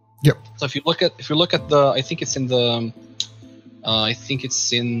 Yep. So if you look at the, I think it's in the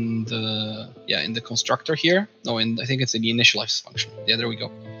in the constructor here. No, I think it's in the initialize function. Yeah, there we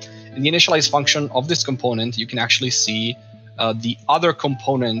go. In the initialize function of this component, you can actually see the other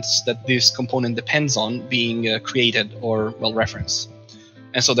components that this component depends on being created or, well, referenced.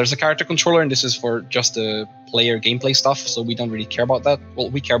 And so there's a character controller, and this is for just the player gameplay stuff, so we don't really care about that. Well,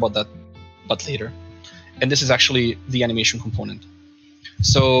 we care about that, but later. And this is actually the animation component.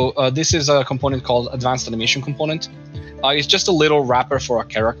 So this is a component called Advanced Animation Component. It's just a little wrapper for a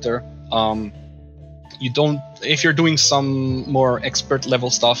character. If you're doing some more expert level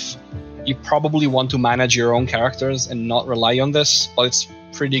stuff, you probably want to manage your own characters and not rely on this, but it's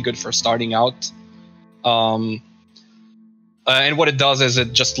pretty good for starting out. And what it does is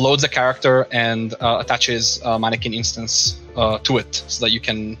it just loads a character and attaches a mannequin instance to it so that you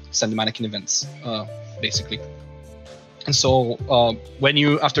can send the mannequin events, basically. And so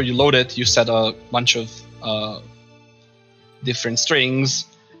after you load it, you set a bunch of different strings,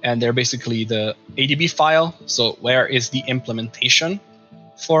 and they're basically the ADB file. So where is the implementation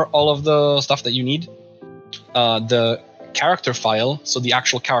for all of the stuff that you need? The character file, so the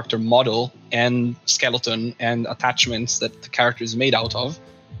actual character model and skeleton and attachments that the character is made out of.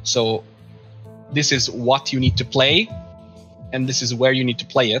 So this is what you need to play, and this is where you need to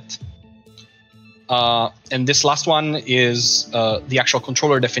play it. And this last one is the actual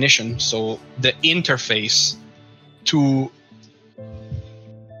controller definition, so the interface to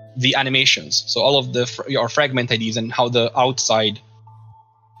the animations. So all of your fragment IDs and how the outside,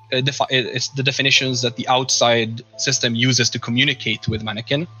 it's the definitions that the outside system uses to communicate with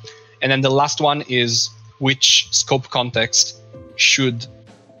Mannequin. And then the last one is which scope context should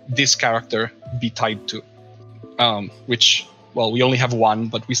this character be tied to, which, well, we only have one,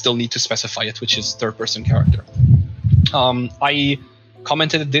 but we still need to specify it, which is third-person character. I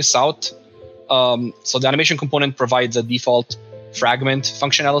commented this out. So the animation component provides a default fragment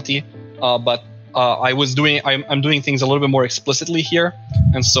functionality, but I'm doing things a little bit more explicitly here,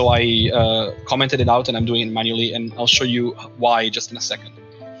 and so I commented it out, and I'm doing it manually, and I'll show you why just in a second.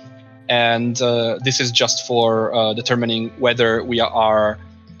 And this is just for determining whether we are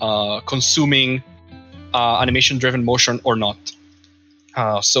consuming animation-driven motion or not.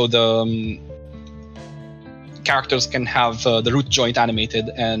 So the characters can have the root joint animated,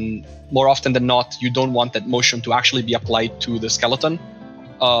 and more often than not, you don't want that motion to actually be applied to the skeleton,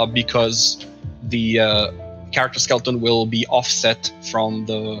 because the character skeleton will be offset from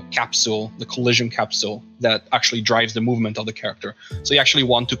the capsule, the collision capsule that actually drives the movement of the character. So you actually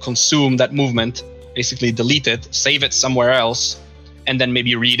want to consume that movement, basically delete it, save it somewhere else, and then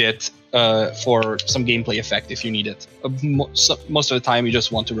maybe read it for some gameplay effect if you need it. Most of the time, you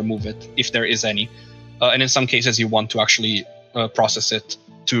just want to remove it if there is any. And in some cases, you want to actually process it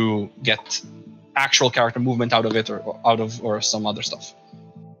to get actual character movement out of it, or some other stuff.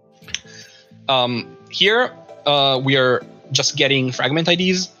 Here, we are just getting fragment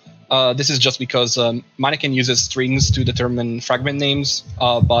IDs. This is just because Mannequin uses strings to determine fragment names,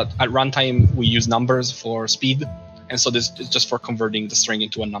 but at runtime, we use numbers for speed. And so this is just for converting the string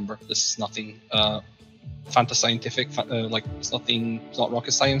into a number. This is nothing fantascientific, it's not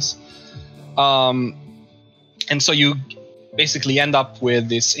rocket science. And so you basically end up with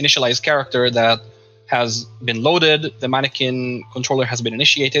this initialized character that has been loaded, the Mannequin controller has been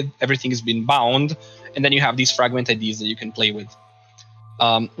initiated, everything has been bound, and then you have these fragment IDs that you can play with.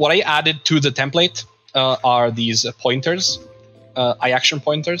 What I added to the template are these pointers, IAction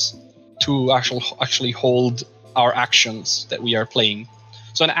pointers, to actually hold our actions that we are playing.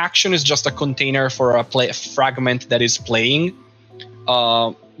 So an action is just a container for a fragment that is playing.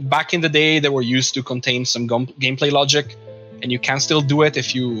 Back in the day, they were used to contain some gameplay logic, and you can still do it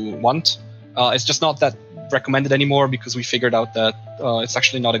if you want. It's just not that recommended anymore because we figured out that it's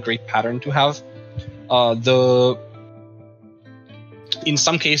actually not a great pattern to have. In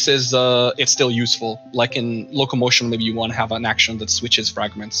some cases, it's still useful. Like in locomotion, maybe you want to have an action that switches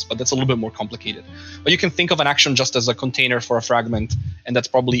fragments, but that's a little bit more complicated. But you can think of an action just as a container for a fragment, and that's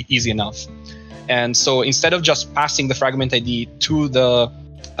probably easy enough. And so instead of just passing the fragment ID to the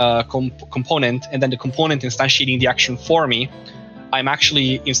component, and then the component instantiating the action for me, I'm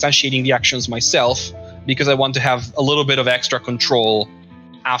actually instantiating the actions myself because I want to have a little bit of extra control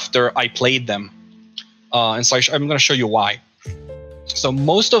after I played them. And so I'm going to show you why. So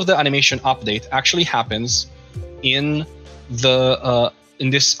most of the animation update actually happens in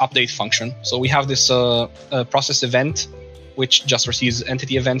this update function. So we have this process event, which just receives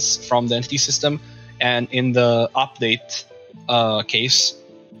entity events from the entity system, and in the update case,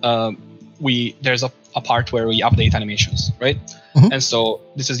 there's a part where we update animations, right? Mm-hmm. And so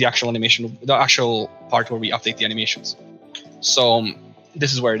this is the actual animation, the actual part where we update the animations. So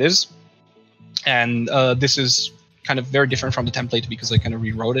this is where it is, and this is kind of very different from the template because I kind of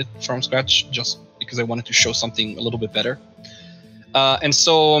rewrote it from scratch just because I wanted to show something a little bit better. And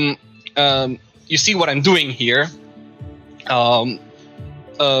so you see what I'm doing here. You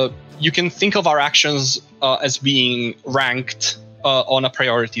can think of our actions as being ranked on a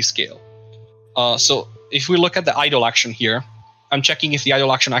priority scale. So if we look at the idle action here, I'm checking if the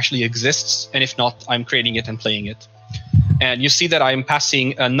idle action actually exists, and if not, I'm creating it and playing it. And you see that I'm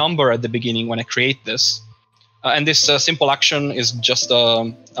passing a number at the beginning when I create this. And this simple action is just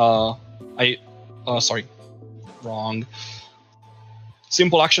sorry, wrong.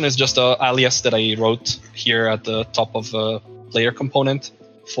 Simple action is just an alias that I wrote here at the top of a player component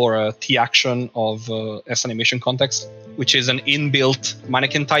for a T action of S animation context, which is an inbuilt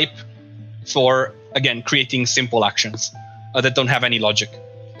Mannequin type for, again, creating simple actions that don't have any logic.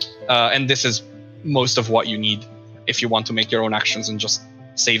 And this is most of what you need if you want to make your own actions and just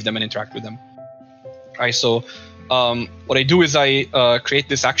save them and interact with them. All right, so what I do is I create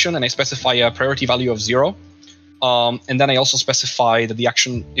this action and I specify a priority value of 0. And then I also specify that the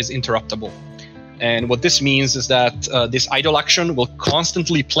action is interruptible. And what this means is that this idle action will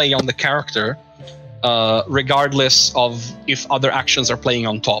constantly play on the character regardless of if other actions are playing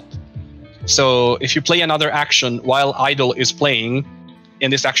on top. So if you play another action while idle is playing,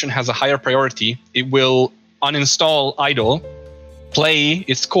 and this action has a higher priority, it will uninstall idle, play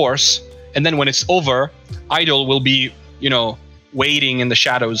its course, and then when it's over, idle will be, waiting in the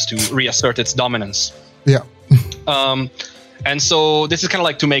shadows to reassert its dominance. Yeah. And so this is kind of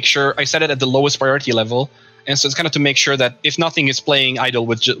like to make sure I set it at the lowest priority level, and so it's kind of to make sure that if nothing is playing, idle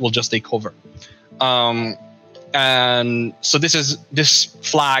will just take over. And so this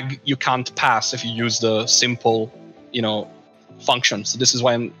flag you can't pass if you use the simple, function. So this is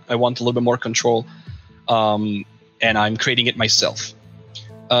why I want a little bit more control, and I'm creating it myself.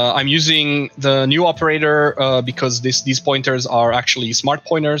 I'm using the new operator because these pointers are actually smart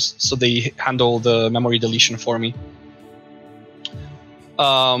pointers, so they handle the memory deletion for me.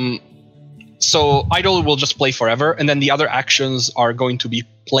 So idle will just play forever, and then the other actions are going to be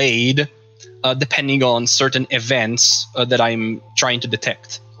played depending on certain events that I'm trying to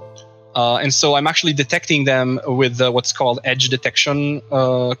detect. And so I'm actually detecting them with what's called edge detection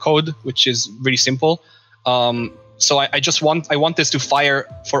code, which is really simple. So I want this to fire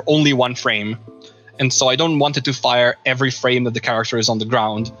for only one frame. And so I don't want it to fire every frame that the character is on the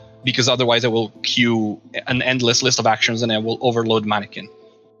ground, because otherwise I will queue an endless list of actions and I will overload Mannequin.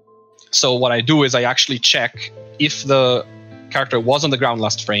 So what I do is I actually check if the character was on the ground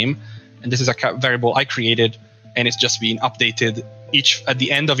last frame, and this is a variable I created, and it's just being updated at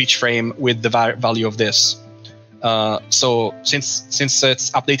the end of each frame with the value of this. So since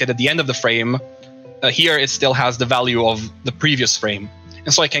it's updated at the end of the frame, here it still has the value of the previous frame,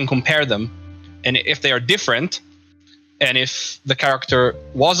 and so I can compare them. And if they are different, and if the character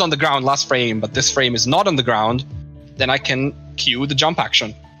was on the ground last frame but this frame is not on the ground, then I can queue the jump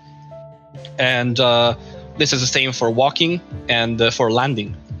action. And this is the same for walking and for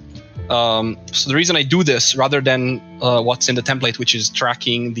landing. So the reason I do this rather than what's in the template, which is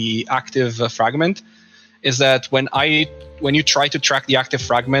tracking the active fragment, is that when you try to track the active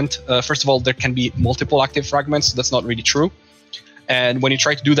fragment, first of all, there can be multiple active fragments. So that's not really true. And when you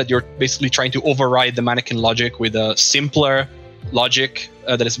try to do that, you're basically trying to override the Mannequin logic with a simpler logic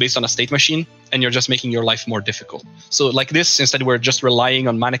that is based on a state machine, and you're just making your life more difficult. So like this, instead, we're just relying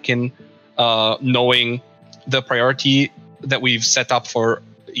on Mannequin knowing the priority that we've set up for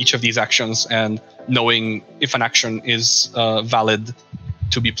each of these actions and knowing if an action is valid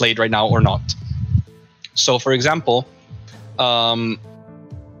to be played right now or not. So for example,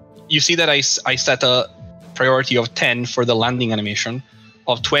 you see that I set a priority of 10 for the landing animation,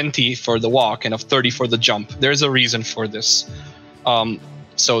 of 20 for the walk, and of 30 for the jump. There's a reason for this.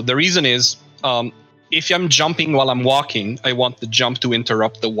 So the reason is, if I'm jumping while I'm walking, I want the jump to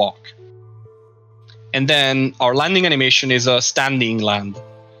interrupt the walk. And then our landing animation is a standing land.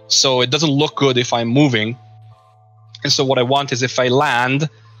 So it doesn't look good if I'm moving. And so what I want is if I land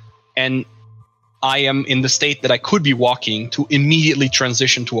and I am in the state that I could be walking, to immediately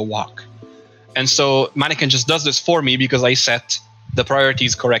transition to a walk. And so Mannequin just does this for me because I set the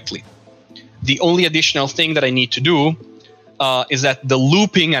priorities correctly. The only additional thing that I need to do is that the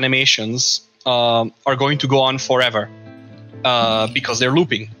looping animations are going to go on forever because they're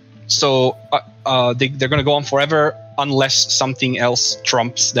looping. So they're going to go on forever unless something else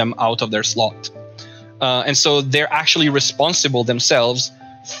trumps them out of their slot. And so they're actually responsible themselves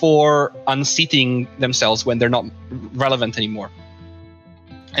for unseating themselves when they're not relevant anymore.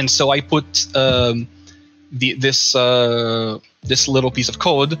 And so I put this little piece of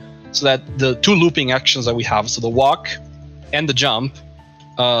code so that the two looping actions that we have, so the walk and the jump,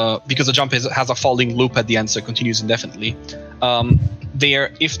 because the jump has a falling loop at the end, so it continues indefinitely.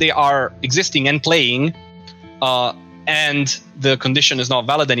 If they are existing and playing, and the condition is not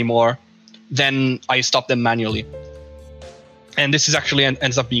valid anymore, then I stop them manually. And this is actually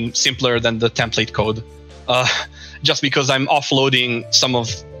ends up being simpler than the template code, just because I'm offloading some of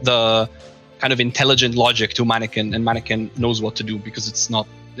the kind of intelligent logic to Mannequin, and Mannequin knows what to do because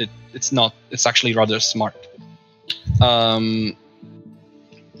it's actually rather smart.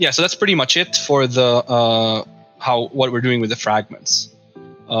 Yeah, so that's pretty much it for the what we're doing with the fragments.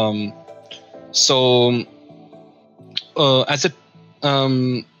 An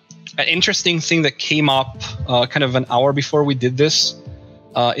interesting thing that came up kind of an hour before we did this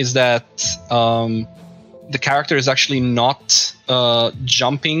is that the character is actually not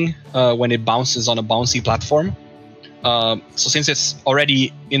jumping when it bounces on a bouncy platform. So since it's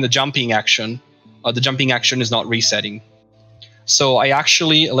already in the jumping action is not resetting. So I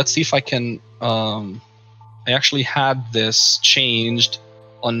actually, let's see if I can, I actually had this changed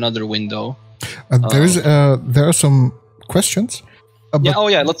on another window. There are some questions.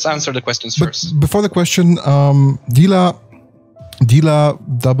 Yeah, let's answer the questions first. Before the question, Dila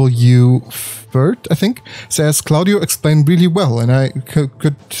W. Fert, I think, says Claudio explained really well, and I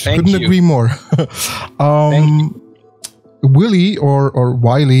couldn't agree more. Thank you. Willie or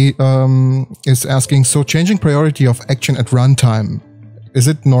Wiley is asking, so changing priority of action at runtime, is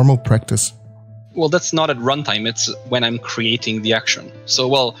it normal practice? Well, that's not at runtime. It's when I'm creating the action. So,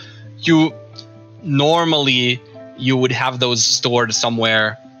 well, you would have those stored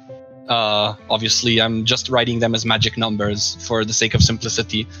somewhere. Obviously, I'm just writing them as magic numbers for the sake of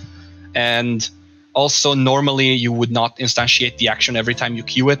simplicity. And also, normally, you would not instantiate the action every time you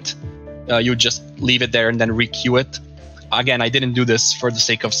queue it. You would just leave it there and then re-queue it. Again, I didn't do this for the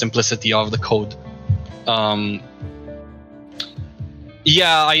sake of simplicity of the code.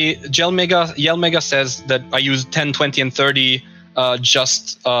 Yelmega says that I use 10, 20, and 30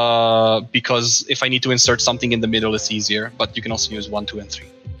 just because if I need to insert something in the middle, it's easier. But you can also use 1, 2, and 3.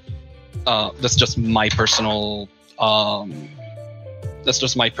 That's just my personal.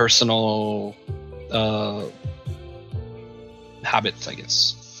 Habit, I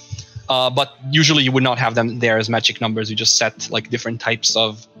guess. But usually you would not have them there as magic numbers. You just set like different types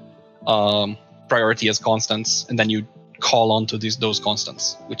of priority as constants, and then you call onto those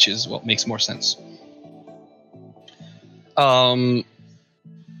constants, which is what makes more sense.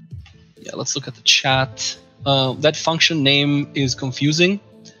 Let's look at the chat. That function name is confusing.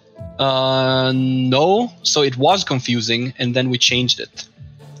 No, so it was confusing, and then we changed it.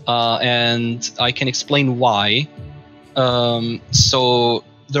 And I can explain why. So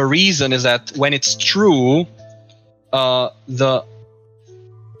the reason is that when it's true, the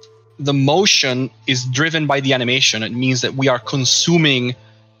motion is driven by the animation. It means that we are consuming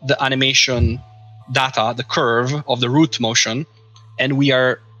the animation data, the curve of the root motion, and we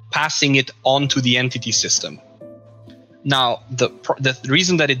are passing it onto the entity system. Now, the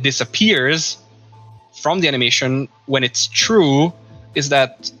reason that it disappears from the animation when it's true is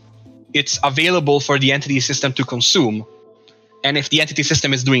that it's available for the entity system to consume. And if the entity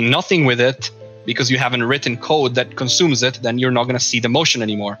system is doing nothing with it, because you haven't written code that consumes it, then you're not going to see the motion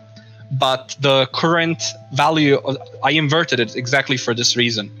anymore. But the current value, I inverted it exactly for this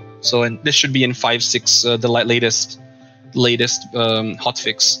reason. So this should be in 5.6, the latest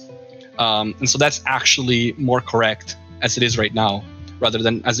hotfix. And so that's actually more correct as it is right now, rather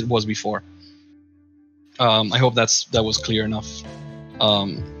than as it was before. I hope that was clear enough.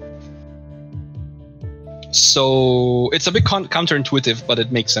 So it's a bit counterintuitive, but it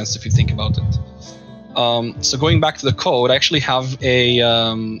makes sense if you think about it. So going back to the code, I actually have I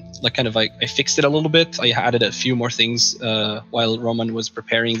fixed it a little bit. I added a few more things while Roman was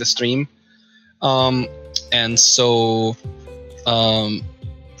preparing the stream. And so, let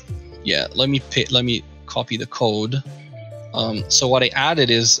me copy the code. So what I added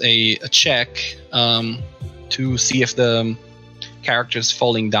is a check to see if the character is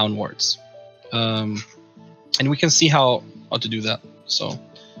falling downwards. And we can see how to do that. So,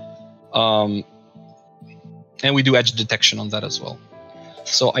 and we do edge detection on that as well.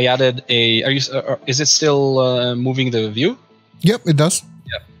 So I added is it still moving the view? Yep, it does.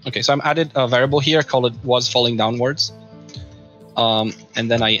 Yeah. Okay, so I added a variable here, called it was falling downwards. And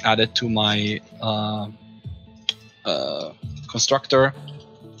then I added to my constructor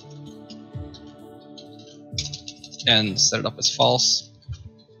and set it up as false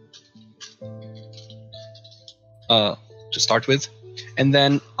to start with. And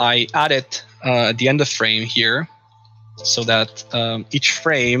then I added at the end of frame here, so that each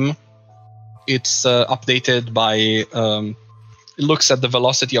frame it's updated by it looks at the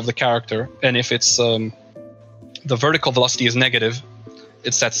velocity of the character, and if it's the vertical velocity is negative,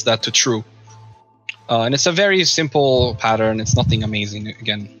 it sets that to true. And it's a very simple pattern. It's nothing amazing.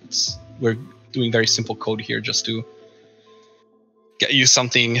 Again, we're doing very simple code here just to get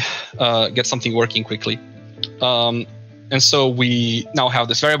something working quickly. And so we now have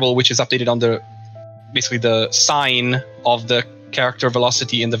this variable which is updated on basically the sign of the character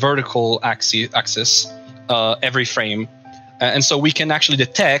velocity in the vertical axis every frame. And so we can actually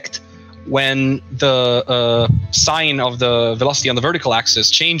detect when the sign of the velocity on the vertical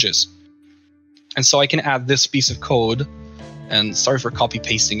axis changes. And so I can add this piece of code, and sorry for copy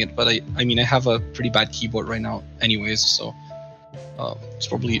pasting it, but I mean I have a pretty bad keyboard right now anyways, so it's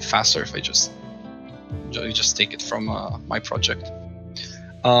probably faster if I just take it from my project.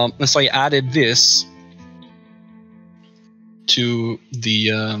 And so I added this to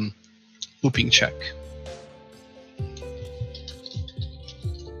the looping check.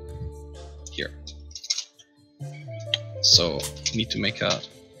 Here. So need to make a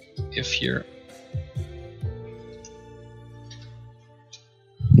if here.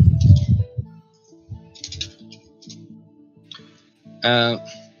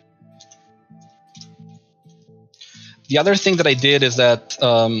 The other thing that I did is that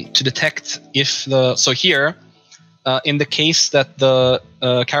to detect if the here in the case that the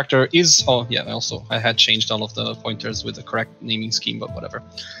character is I had changed all of the pointers with the correct naming scheme, but whatever.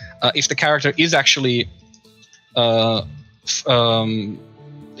 If the character is actually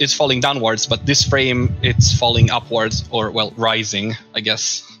is falling downwards, but this frame it's falling upwards, or well, rising, I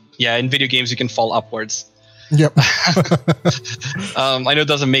guess. Yeah, in video games you can fall upwards. Yep. I know it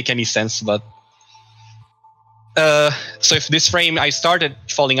doesn't make any sense, but so if this frame I started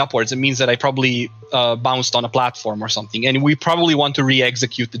falling upwards, it means that I probably bounced on a platform or something, and we probably want to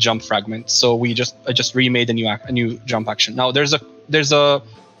re-execute the jump fragment. So I just remade a new jump action. Now there's a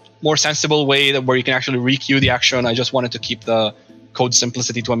more sensible way where you can actually re-queue the action. I just wanted to keep the code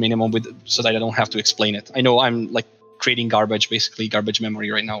simplicity to a minimum so that I don't have to explain it. I know I'm like creating garbage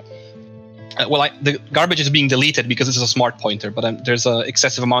memory right now. The garbage is being deleted because this is a smart pointer, but there's an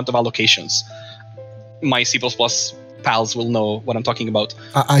excessive amount of allocations. My C++ pals will know what I'm talking about.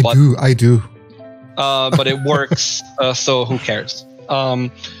 I do. But it works, so who cares? I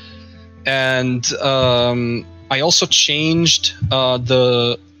also changed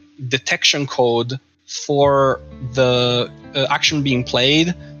the detection code for the action being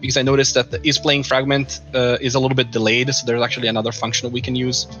played, because I noticed that the isPlaying fragment is a little bit delayed, so there's actually another function that we can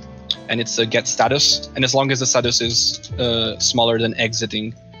use, and it's a get status. And as long as the status is smaller than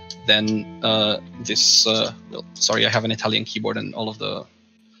exiting, then this sorry, I have an Italian keyboard and all of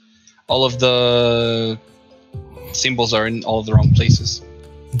the symbols are in all of the wrong places.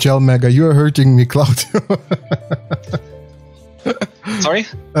 Gel Mega, you are hurting me, Claudio. Sorry?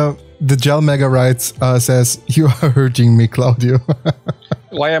 The Gel Mega writes, says, you are hurting me, Claudio.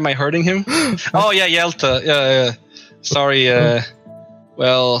 Why am I hurting him? Oh yeah, Yelta. Yeah. Sorry,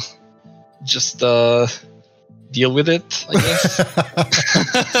 well, just deal with it, I guess.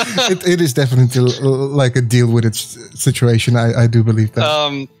 it is definitely like a deal with it situation. I do believe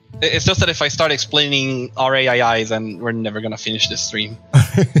that. It's just that if I start explaining RAII, then we're never gonna finish this stream.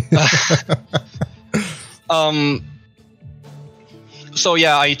 So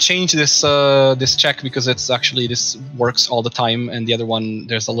yeah, I changed this this check because this works all the time, and the other one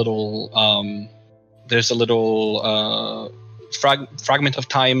there's a little fragment of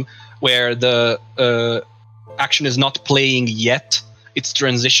time where the action is not playing yet, it's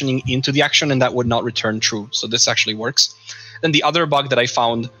transitioning into the action, and that would not return true. So this actually works. Then the other bug that I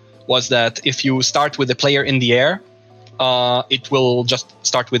found was that if you start with the player in the air, it will just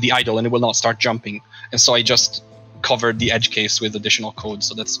start with the idle and it will not start jumping. And so I just covered the edge case with additional code,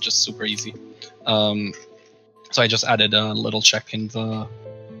 so that's just super easy. So I just added a little check in the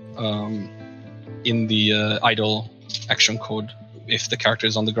idle action code if the character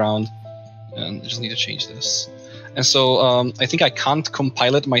is on the ground, and I just need to change this. And so I think I can't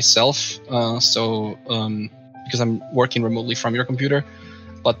compile it myself, because I'm working remotely from your computer.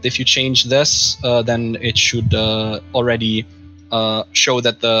 But if you change this, then it should already show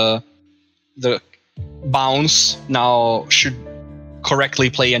that the bounce now should correctly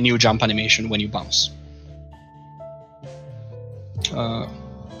play a new jump animation when you bounce.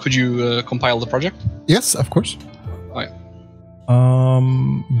 Could you compile the project? Yes, of course. All right.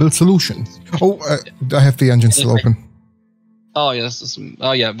 Build solution. Oh, I have the engine still open. Oh yes.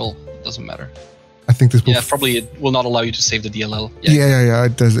 Oh yeah. Well, it doesn't matter. I think this will. Yeah, probably it will not allow you to save the DLL. Yeah.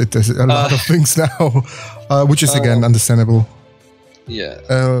 It does. It does a lot of things now, which is again understandable. Yeah.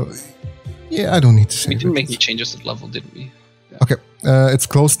 Yeah, I don't need to save. We didn't make any changes to the level, did we? Yeah. Okay. It's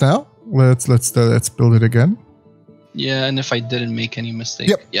closed now. Let's build it again. Yeah, and if I didn't make any mistake.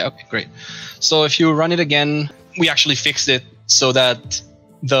 Yep. Yeah. Okay. Great. So if you run it again, we actually fixed it so that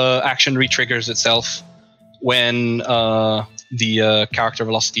the action re-triggers itself when the character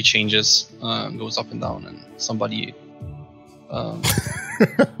velocity changes, goes up and down, and somebody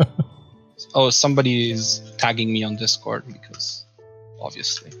somebody is tagging me on Discord because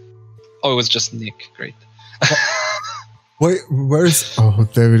obviously. Oh, it was just Nick. Great. Wait, where's? Oh,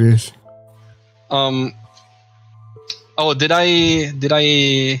 there it is. Oh, did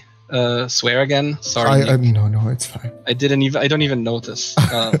I swear again? Sorry. No, it's fine. I don't even notice.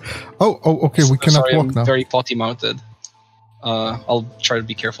 Okay. We cannot walk now. I'm very potty mounted. I'll try to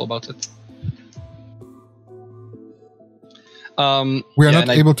be careful about it. We are not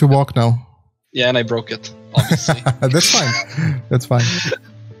able to walk now. Yeah, and I broke it. obviously. That's fine. That's fine.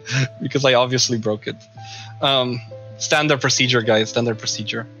 Because I obviously broke it. Standard procedure, guys. Standard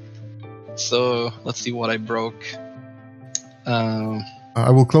procedure. So let's see what I broke. I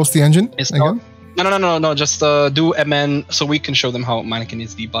will close the engine again. No. Just do mn so we can show them how Mannequin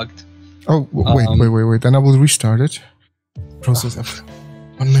is debugged. Oh, wait. Then I will restart it. Process of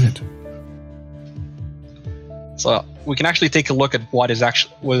 1 minute. So we can actually take a look at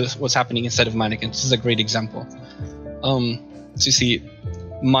what's happening inside of Mannequin. This is a great example. So you see,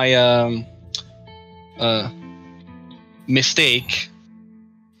 my mistake,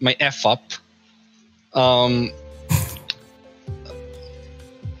 my F up.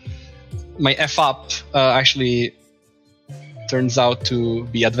 My F up actually turns out to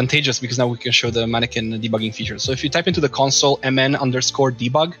be advantageous because now we can show the Mannequin debugging feature. So if you type into the console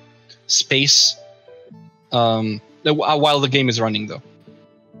mn_debug space while the game is running, though.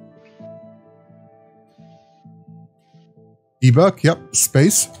 Debug, yep,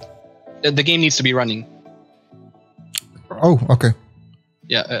 space. The game needs to be running. Oh, okay.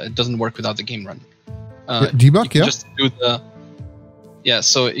 Yeah, it doesn't work without the game running. Debug, yeah. Just do the. Yeah,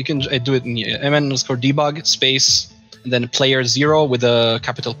 so you can do it in mn_debug space and then player 0 with a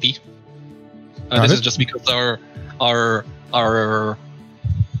capital P. This is just because our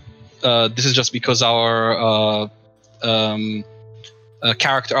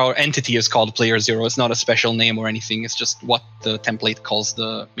character, our entity is called player 0. It's not a special name or anything. It's just what the template calls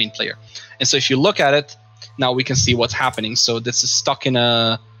the main player. And so if you look at it, now we can see what's happening. So this is stuck in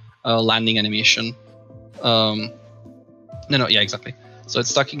a landing animation. Yeah, exactly. So it's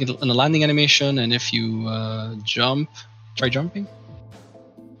stuck in a landing animation, and if you try jumping.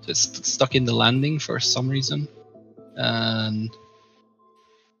 So it's stuck in the landing for some reason. And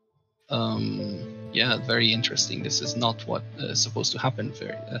yeah, very interesting. This is not what is supposed to happen. So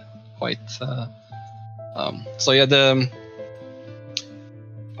yeah,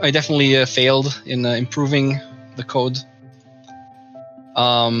 I definitely failed in improving the code.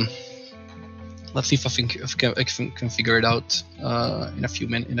 Let's see if I can figure it out in a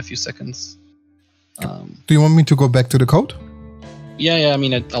few seconds. Do you want me to go back to the code? Yeah. I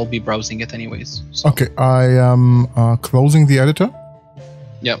mean, I'll be browsing it anyways. So. Okay, I am closing the editor.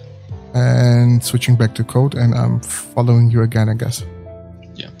 Yep. And switching back to code, and I'm following you again, I guess.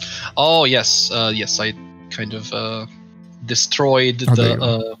 Yeah. Oh yes, yes. I kind of destroyed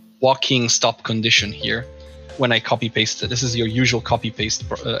the walking stop condition here when I copy pasted. This is your usual copy paste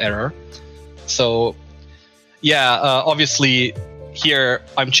error. So, yeah, obviously here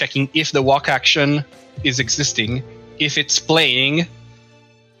I'm checking if the walk action is existing, if it's playing,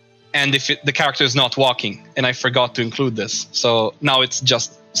 and if the character is not walking. And I forgot to include this. So now it's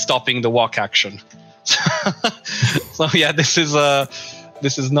just stopping the walk action. So yeah, this is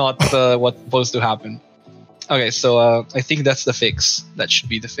not what's supposed to happen. Okay, so I think that's the fix. That should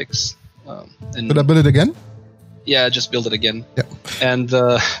be the fix. Should I build it again? Yeah, just build it again. Yeah. And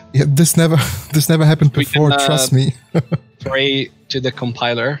yeah, this never happened before. Trust me. Pray to the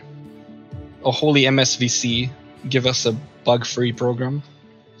compiler. Oh, holy MSVC, give us a bug-free program.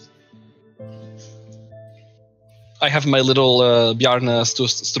 I have my little Bjarne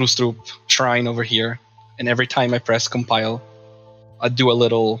Strustrup shrine over here, and every time I press compile, I do a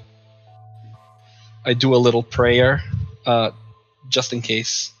little prayer, just in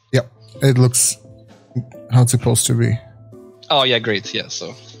case. Yep, it looks how it's supposed to be. Oh yeah, great. Yeah,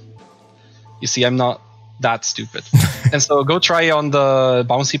 so you see, I'm not that stupid. And so go try on the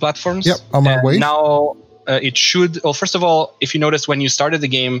bouncy platforms. Yep, on my way. Now it should. Well, first of all, if you notice when you started the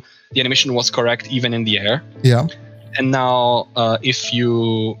game, the animation was correct even in the air. Yeah. And now if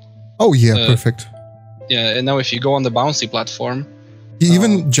you. Oh yeah, perfect. Yeah, and now if you go on the bouncy platform, he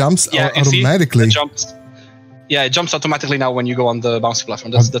even jumps automatically. It jumps automatically now when you go on the bouncy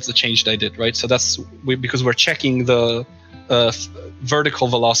platform. That's the change that I did, right? So that's because we're checking the vertical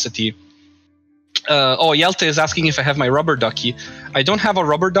velocity. Yelte is asking if I have my rubber ducky. I don't have a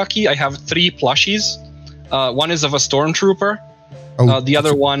rubber ducky. I have 3 plushies. One is of a stormtrooper. The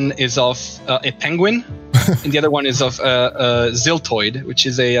other one is of a penguin. And the other one is of Ziltoid, which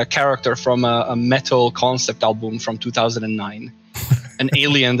is a character from a metal concept album from 2009. An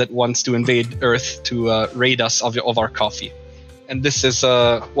alien that wants to invade Earth to raid us of our coffee. And this is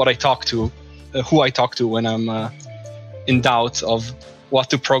what I talk to, who I talk to when I'm in doubt of what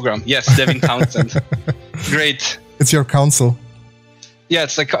to program. Yes, Devin Townsend. Great. It's your counsel. Yeah,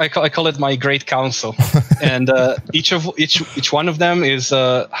 it's like I call it my great counsel. And each one of them is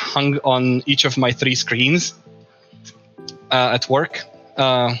hung on each of my 3 screens at work.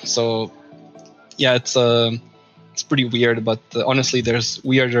 So yeah, it's pretty weird, but honestly, there's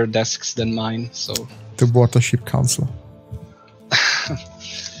weirder desks than mine. So the Watership Council.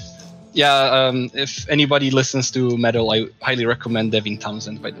 Yeah, if anybody listens to metal, I highly recommend Devin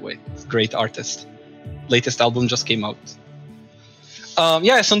Townsend, by the way. Great artist. Latest album just came out.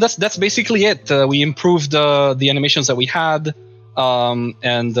 Yeah, so that's basically it. We improved the animations that we had,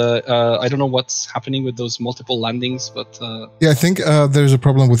 and I don't know what's happening with those multiple landings, but yeah, I think there's a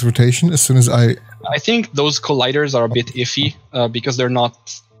problem with rotation. As soon as I think those colliders are a bit iffy because they're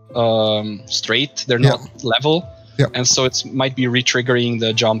not straight, they're not level, and so it might be re-triggering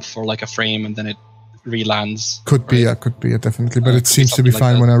the jump for like a frame, and then it re-lands. Could be, definitely. But it seems to be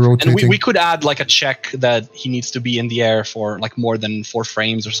fine when I rotate. And we could add like a check that he needs to be in the air for like more than 4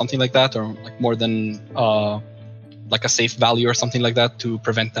 frames or something like that, or like more than like a safe value or something like that to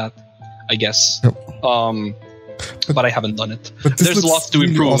prevent that, I guess. Yep. But I haven't done it. There's lots to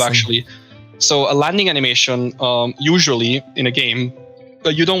improve, awesome. Actually. So a landing animation, usually in a game,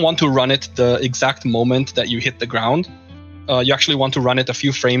 you don't want to run it the exact moment that you hit the ground. You actually want to run it a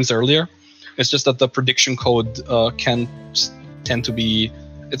few frames earlier. It's just that the prediction code can tend to be,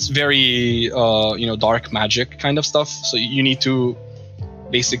 it's very dark magic kind of stuff. So you need to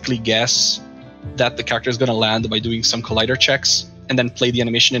basically guess that the character is going to land by doing some collider checks and then play the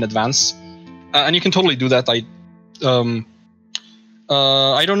animation in advance. And you can totally do that. I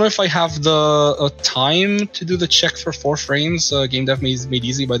don't know if I have the time to do the check for 4 frames. Game Dev made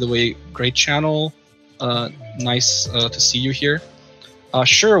easy, by the way. Great channel. Nice to see you here.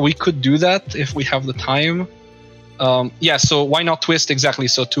 Sure, we could do that if we have the time. Yeah, so why not twist? Exactly.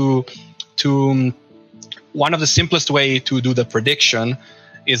 So to one of the simplest way to do the prediction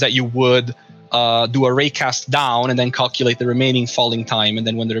is that you would do a raycast down and then calculate the remaining falling time. And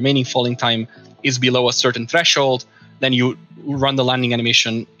then when the remaining falling time is below a certain threshold, then you run the landing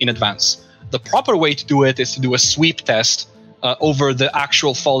animation in advance. The proper way to do it is to do a sweep test over the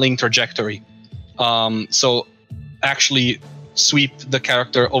actual falling trajectory. So actually sweep the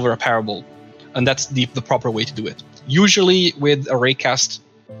character over a parabol, and that's the proper way to do it. Usually with a raycast,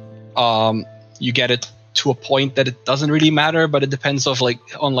 you get it to a point that it doesn't really matter, but it depends on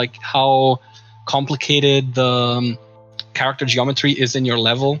how complicated the character geometry is in your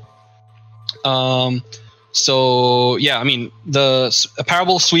level. So yeah, I mean, a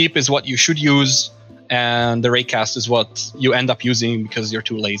parabol sweep is what you should use, and the raycast is what you end up using because you're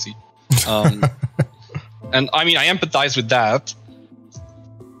too lazy. And I mean, I empathize with that.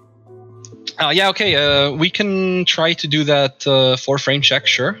 Yeah, okay, we can try to do that 4-frame check,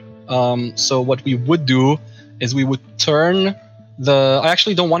 sure. So what we would do is we would turn I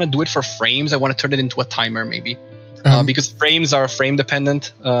actually don't want to do it for frames. I want to turn it into a timer, maybe. Because frames are frame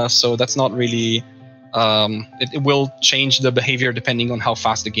dependent, so that's not really... it will change the behavior depending on how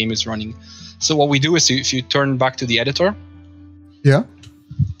fast the game is running. So what we do is if you turn back to the editor... Yeah.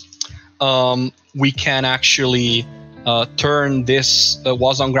 We can actually turn this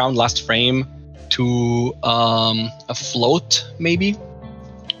was on ground last frame to a float, maybe.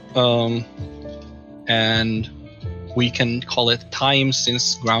 And we can call it time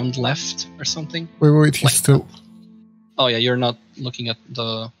since ground left or something. Wait, he's still... Oh yeah, you're not looking at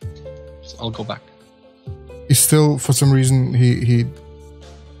the... I'll go back. He's still, for some reason, he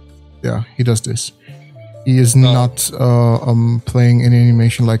does this. He is not playing any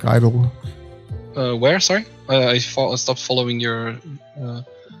animation like idle. Where? Sorry? I stopped following your...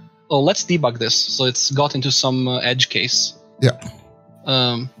 let's debug this. So it's got into some edge case. Yeah.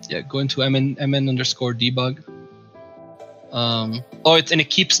 Yeah, go into mn_debug. And it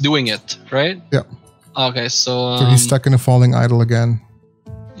keeps doing it, right? Yeah. Okay, so he's stuck in a falling idle again.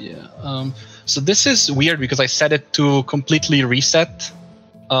 Yeah. So this is weird because I set it to completely reset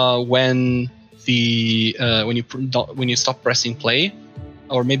when you stop pressing play,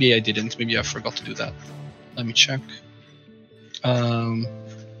 or maybe I didn't. Maybe I forgot to do that. Let me check.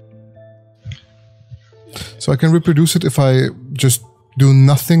 So I can reproduce it if I just do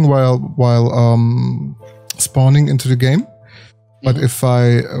nothing while spawning into the game. But if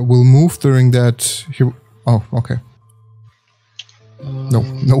I will move during that, oh, okay. No.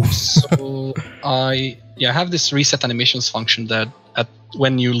 So I have this reset animations function that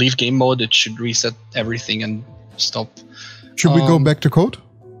when you leave game mode, it should reset everything and stop. Should we go back to code?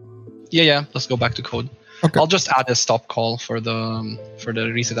 Yeah. Let's go back to code. Okay. I'll just add a stop call for the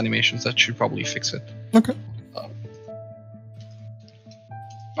reset animations. That should probably fix it. Okay.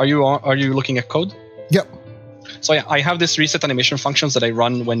 Are you looking at code? Yep. So yeah, I have this reset animation functions that I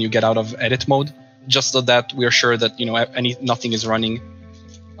run when you get out of edit mode, just so that we're sure that nothing is running,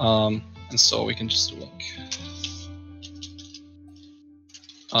 and so we can just do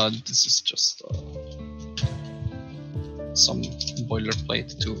this is just some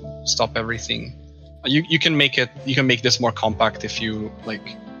boilerplate to stop everything You can make this more compact if you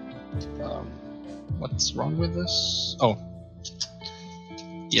like. What's wrong with this? Oh,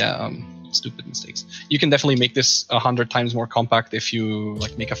 yeah, stupid mistakes. You can definitely make this 100 times more compact if you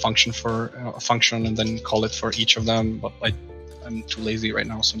like make a function for a function and then call it for each of them. But I'm too lazy right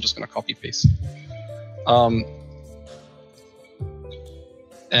now, so I'm just gonna copy paste.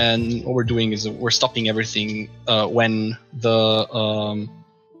 And what we're doing is we're stopping everything when the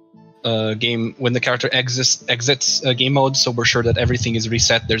when the character exits game mode, so we're sure that everything is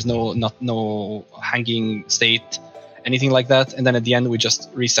reset. There's no hanging state, anything like that. And then at the end, we just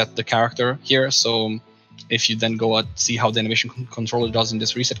reset the character here. So if you then go and see how the animation controller does in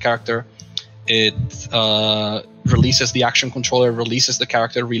this reset character, it releases the action controller, releases the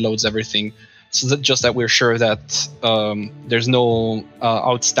character, reloads everything. So that just that we're sure that there's no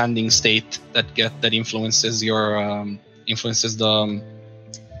outstanding state that influences your influences the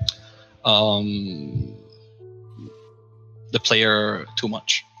player too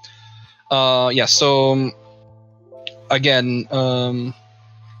much. Yeah. So again,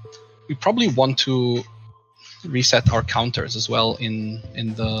 we probably want to reset our counters as well in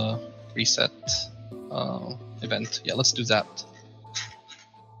the reset event. Yeah, let's do that.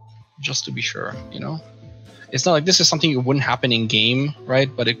 Just to be sure, you know, it's not like this is something that wouldn't happen in game,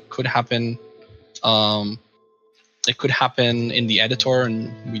 right? But it could happen. It could happen in the editor,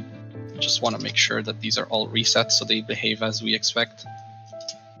 and we just want to make sure that these are all reset so they behave as we expect.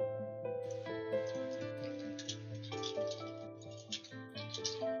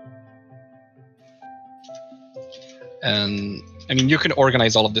 And I mean, you can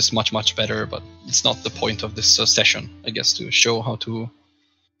organize all of this much better, but it's not the point of this session, I guess, to show how to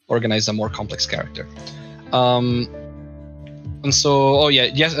organize a more complex character. And so, oh yeah,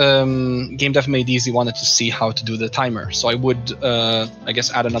 yes, Game Dev Made Easy wanted to see how to do the timer. So I would, I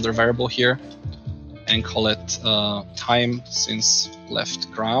guess, add another variable here and call it time since left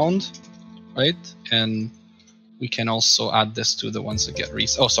ground, right? And we can also add this to the ones that get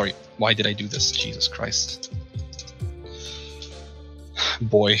reset. Oh, sorry, why did I do this? Jesus Christ.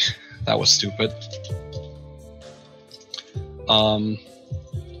 Boy, that was stupid.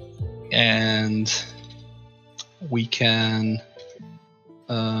 And we can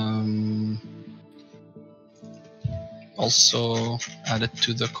also add it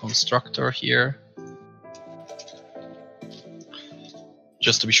to the constructor here,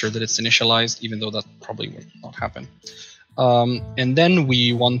 just to be sure that it's initialized, even though that probably will not happen. And then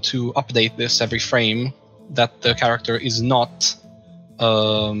we want to update this every frame that the character is not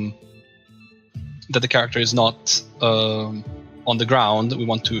on the ground. We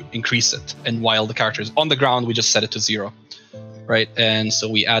want to increase it, and while the character is on the ground, we just set it to 0, right? And so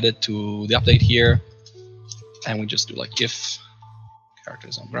we add it to the update here, and we just do like if character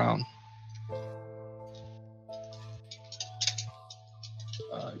is on ground,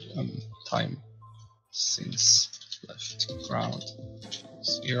 time since left ground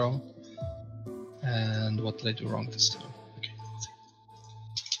 0. And what did I do wrong this time?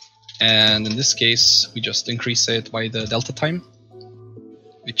 And in this case, we just increase it by the delta time,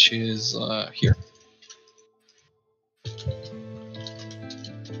 which is here.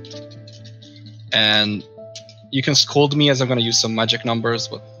 And you can scold me as I'm going to use some magic numbers,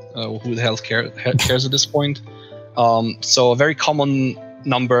 but who the hell cares at this point? So a very common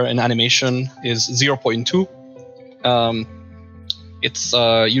number in animation is 0.2. It's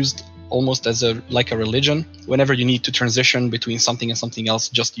used almost as like a religion. Whenever you need to transition between something and something else,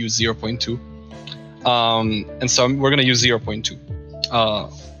 just use 0.2. And so we're going to use 0.2.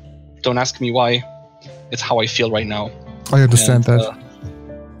 Don't ask me why. It's how I feel right now. I understand that.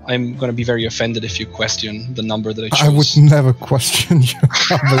 I'm going to be very offended if you question the number that I chose. I would never question your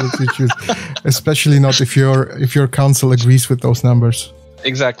number that you choose, especially not if your council agrees with those numbers.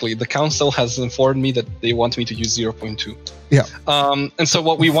 Exactly. The council has informed me that they want me to use 0.2. Yeah. And so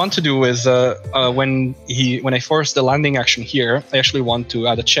what we want to do is when I force the landing action here, I actually want to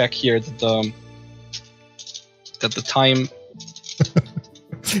add a check here that the time.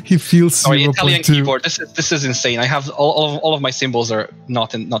 He feels 0.2. Sorry, Italian keyboard. This is insane. I have all of my symbols are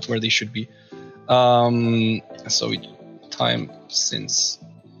not where they should be. So we time since.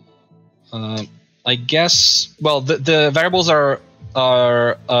 I guess. Well, the variables are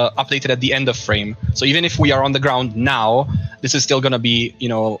updated at the end of frame. So even if we are on the ground now, this is still going to be,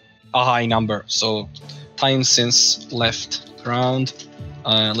 a high number. So time since left ground.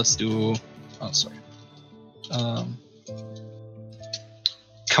 Let's do. Oh, sorry.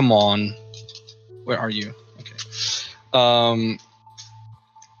 Come on. Where are you? Okay.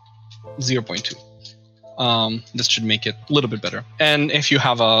 0.2. This should make it a little bit better. And if you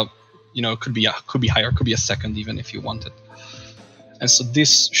have a you know, it could be higher, could be a second even if you want it. And so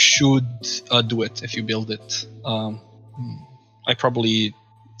this should do it if you build it. I probably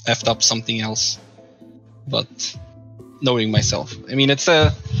effed up something else, but knowing myself, I mean, it's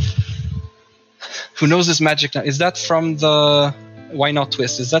a, who knows this magic now? Is that from the why not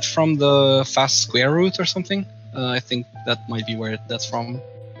twist? Is that from the fast square root or something? I think that might be where that's from.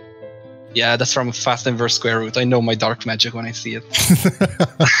 Yeah, that's from fast inverse square root. I know my dark magic when I see it.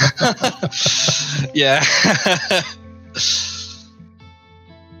 Yeah.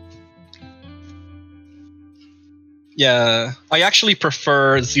 Yeah, I actually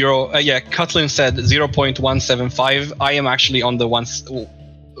prefer 0. Yeah, Cutlin said 0.175. I am actually on the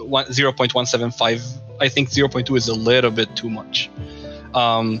 0.175. I think 0.2 is a little bit too much.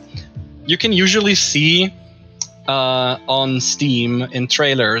 You can usually see on Steam in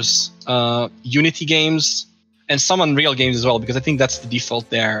trailers, Unity games, and some Unreal games as well, because I think that's the default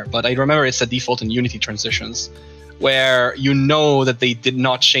there. But I remember it's a default in Unity transitions, where you know that they did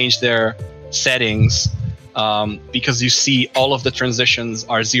not change their settings, because you see all of the transitions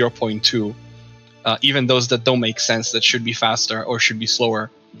are 0.2, even those that don't make sense, that should be faster or should be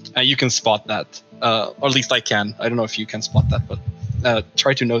slower. You can spot that, or at least I can. I don't know if you can spot that, but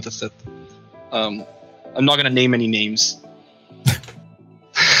try to notice it. I'm not going to name any names.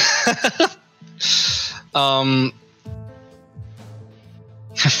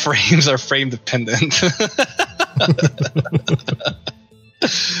 Frames are frame dependent.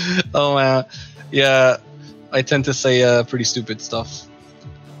 Oh man, yeah, I tend to say pretty stupid stuff.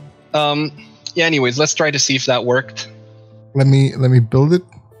 Yeah. Anyways, let's try to see if that worked. Let me build it.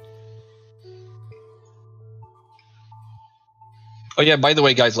 Oh yeah, by the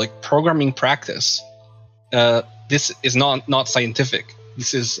way, guys, like programming practice, this is not scientific.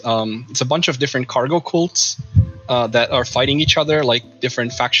 This is it's a bunch of different cargo cults that are fighting each other, like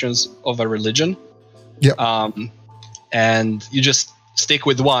different factions of a religion. Yeah. And you just stick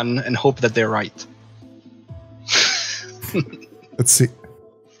with one and hope that they're right. Let's see.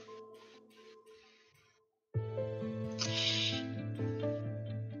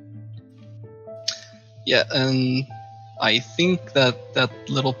 Yeah, and I think that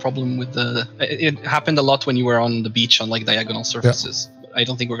little problem with it happened a lot when you were on the beach on like diagonal surfaces. Yeah. I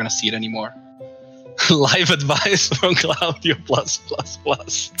don't think we're gonna see it anymore. Live advice from Claudio +++.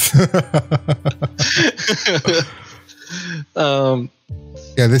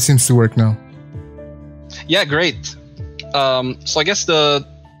 Yeah, this seems to work now. Yeah, great. So I guess the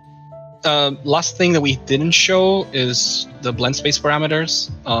last thing that we didn't show is the Blendspace parameters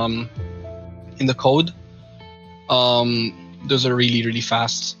in the code. Those are really, really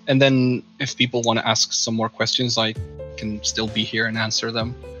fast. And then if people want to ask some more questions, I can still be here and answer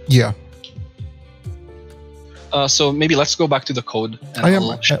them. Yeah. So maybe let's go back to the code. And I am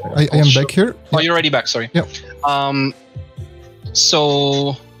back here. Oh, you're already back. Sorry. Yeah.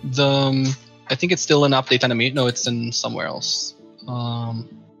 So I think it's still in update animate. No, it's in somewhere else. Let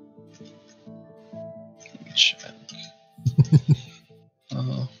me check.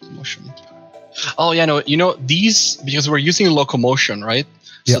 Motion. Oh yeah, no. You know these, because we're using locomotion, right?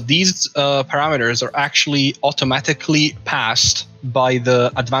 Yeah. So these parameters are actually automatically passed by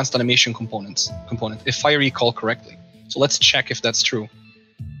the advanced animation component, if I recall correctly. So let's check if that's true.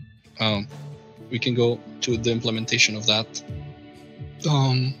 We can go to the implementation of that.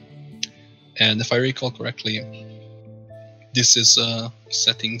 And if I recall correctly, this is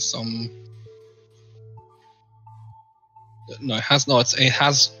setting some. No, it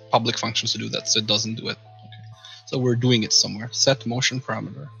has public functions to do that, so it doesn't do it. Okay. So we're doing it somewhere. Set motion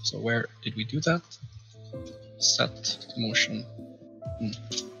parameter. So where did we do that? Set motion.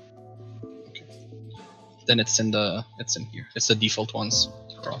 Okay. Then it's in here. It's the default ones.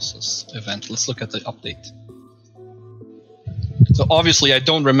 Process event. Let's look at the update. So obviously I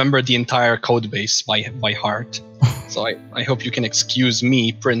don't remember the entire code base by heart. So I hope you can excuse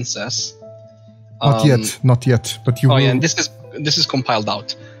me, princess. Not yet, but you will. Yeah, and this is compiled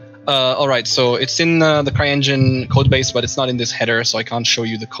out. All right, so it's in the Cryengine code base, but it's not in this header, so I can't show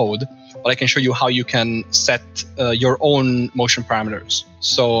you the code. But I can show you how you can set your own motion parameters.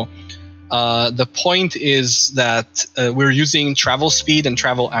 So the point is that we're using travel speed and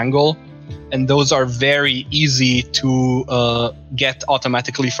travel angle, and those are very easy to get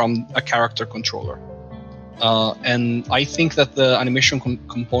automatically from a character controller. And I think that the animation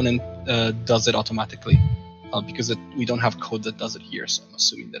component does it automatically because we don't have code that does it here, so I'm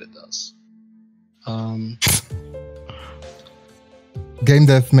assuming that it does. Game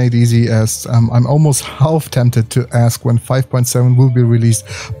dev made easy asks, I'm almost half tempted to ask when 5.7 will be released,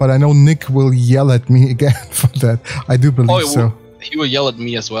 but I know Nick will yell at me again for that. I do believe so. He will yell at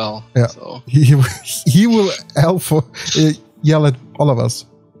me as well. Yeah. So. He will yell at all of us.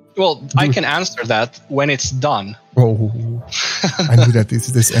 Well, I can answer that when it's done. Oh, I knew that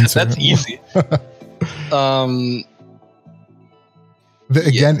this answer. That's easy.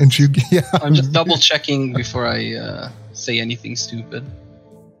 Again, intriguing. Yeah. I'm just double checking before I say anything stupid.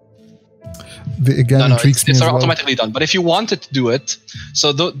 Intrigues me it's as well. automatically done. But if you wanted to do it,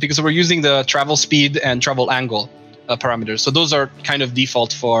 because we're using the travel speed and travel angle parameters, so those are kind of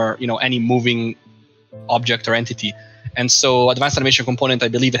default for any moving object or entity. And so Advanced Animation Component, I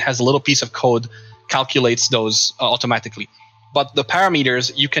believe it has a little piece of code calculates those automatically. But the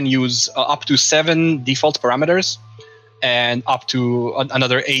parameters, you can use up to 7 default parameters and up to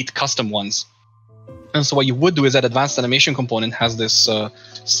another 8 custom ones. And so what you would do is that Advanced Animation Component has this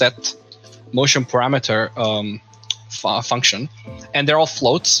set motion parameter function, and they're all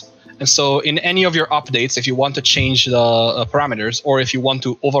floats. And so in any of your updates, if you want to change the parameters, or if you want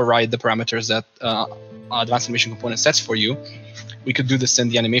to override the parameters that Advanced Animation Component sets for you, we could do this in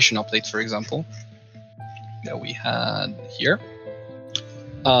the animation update, for example, that we had here.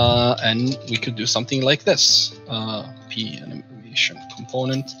 And we could do something like this. P animation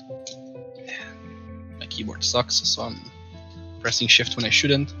component. My keyboard sucks, so I'm pressing shift when I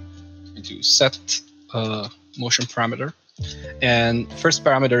shouldn't. I do set motion parameter. And first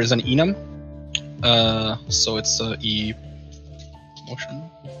parameter is an enum. So it's e motion.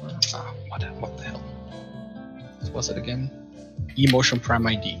 What the hell? What was it again? E motion param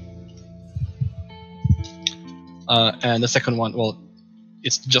ID. And the second one, well,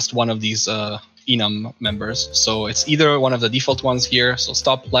 it's just one of these enum members. So it's either one of the default ones here. So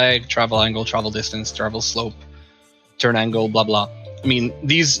stop, lag, travel angle, travel distance, travel slope, turn angle, blah, blah. I mean,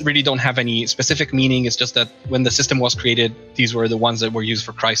 these really don't have any specific meaning. It's just that when the system was created, these were the ones that were used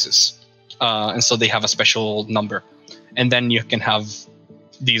for Crisis. And so they have a special number. And then you can have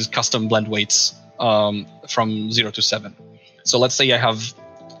these custom blend weights from 0 to 7. So let's say I have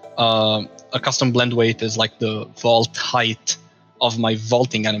a custom blend weight is like the vault height of my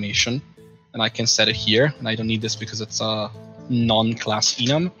vaulting animation. And I can set it here. And I don't need this because it's a non-class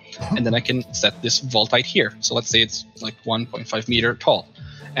enum. And then I can set this vault height here. So let's say it's like 1.5 meter tall.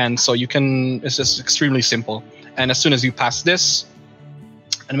 And so you can, it's just extremely simple. And as soon as you pass this,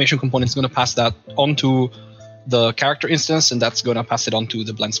 animation component is going to pass that onto the character instance, and that's going to pass it onto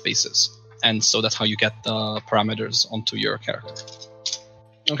the Blendspaces. And so that's how you get the parameters onto your character.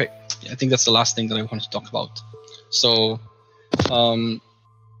 Okay, I think that's the last thing that I wanted to talk about. So,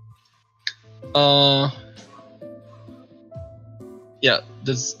 yeah,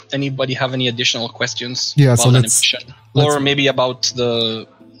 does anybody have any additional questions about animation? Or maybe about the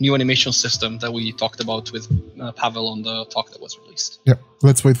new animation system that we talked about with Pavel on the talk that was released? Yeah,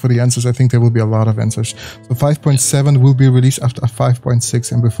 let's wait for the answers. I think there will be a lot of answers. So 5.7 will be released after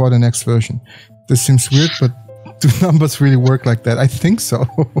 5.6 and before the next version. This seems weird, but do numbers really work like that? I think so.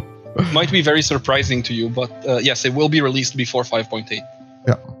 Might be very surprising to you, but yes, it will be released before 5.8.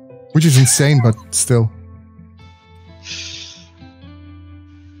 Yeah, which is insane, but still.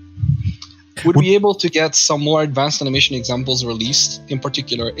 Would we be able to get some more advanced animation examples released? In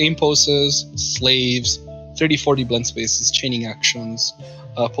particular, aim poses, slaves, 3040 blend spaces, chaining actions,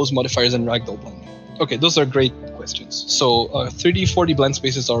 pose modifiers, and ragdoll blending. Okay, those are great questions. So 3040 blend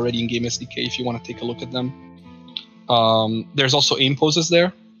spaces are already in Game SDK if you want to take a look at them. There's also aim poses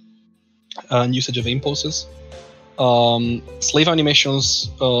there, and usage of aim poses. Slave animations,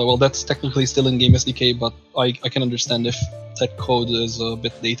 well, that's technically still in Game SDK, but I can understand if that code is a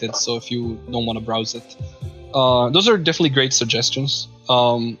bit dated, so if you don't want to browse it. Those are definitely great suggestions.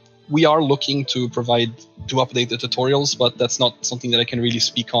 We are looking to update the tutorials, but that's not something that I can really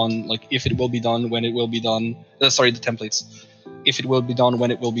speak on, like if it will be done, when it will be done. Sorry, the templates. If it will be done, when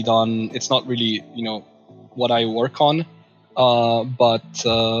it will be done. It's not really, what I work on.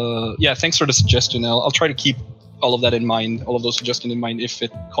 Yeah, thanks for the suggestion. I'll try to keep all of that in mind, all of those suggestions in mind, if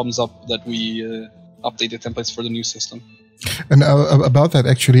it comes up that we update the templates for the new system. And about that,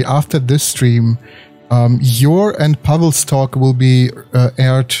 actually, after this stream, your and Pavel's talk will be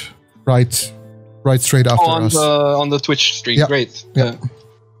aired right straight after us. On the Twitch stream. Yeah. Great. Yeah.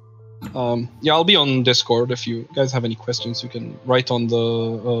 Yeah, I'll be on Discord. If you guys have any questions, you can write on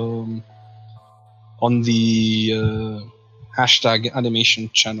the hashtag animation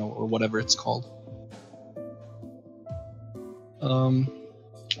channel or whatever it's called.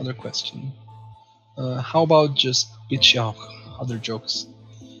 Other question. How about just other jokes?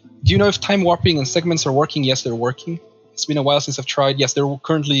 Do you know if time warping and segments are working? Yes, they're working. It's been a while since I've tried. Yes, they're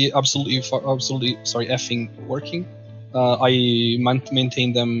currently absolutely effing working. I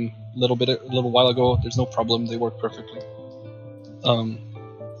maintained them a little while ago. There's no problem. They work perfectly.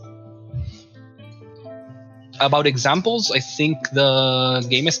 About examples, I think the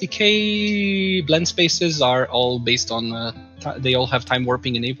game SDK Blendspaces are all based on, they all have time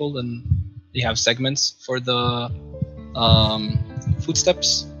warping enabled, and they have segments for the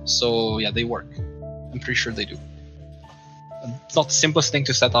footsteps. So yeah, they work. I'm pretty sure they do. It's not the simplest thing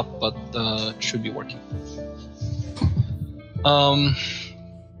to set up, but it should be working. Let's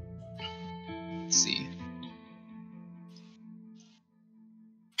see.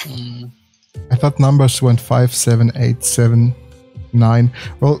 I thought numbers went 5, 7, 8, 7, 9.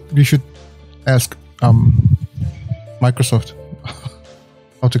 Well, you should ask Microsoft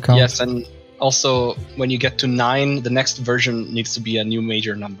how to count. Yes, and also when you get to 9, the next version needs to be a new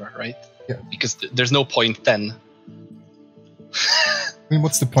major number, right? Yeah. Because there's no point 10. I mean,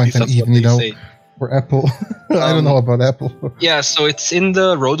 what's the point then even, you know, for Apple? I don't know about Apple. Yeah, so it's in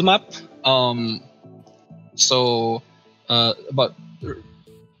the roadmap. So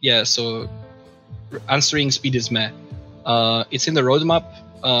answering speed is meh. It's in the roadmap.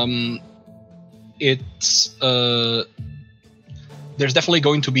 There's definitely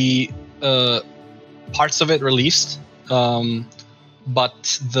going to be parts of it released,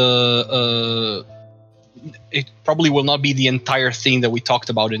 but it probably will not be the entire thing that we talked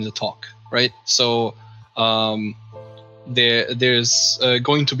about in the talk, right? So there's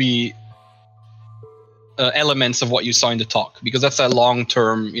going to be elements of what you saw in the talk, because that's a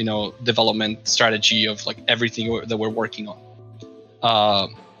long-term, you know, development strategy of like everything that we're working on.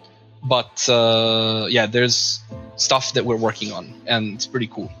 Yeah, there's stuff that we're working on, and it's pretty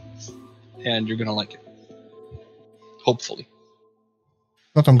cool, and you're gonna like it, hopefully.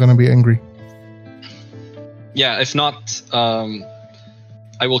 Not, I'm gonna be angry. Yeah, if not,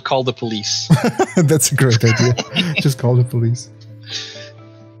 I will call the police. That's a great idea. Just call the police.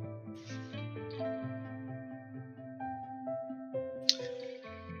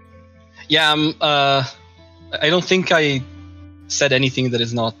 Yeah, I don't think I said anything that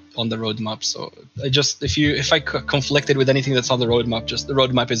is not on the roadmap. So I just, if I conflicted with anything that's on the roadmap, just the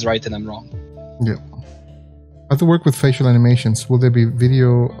roadmap is right and I'm wrong. Yeah. How to work with facial animations? Will there be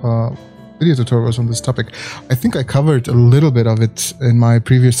video tutorials on this topic? I think I covered a little bit of it in my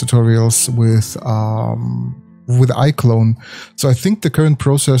previous tutorials with iClone. So I think the current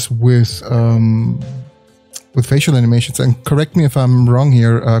process with facial animations, and correct me if I'm wrong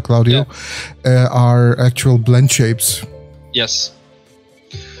here, Claudio, are actual blend shapes. Yes.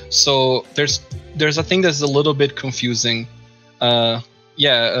 So there's a thing that's a little bit confusing.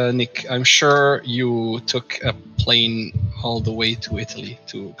 Nick, I'm sure you took a plane all the way to Italy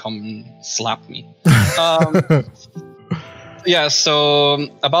to come slap me. Yeah, so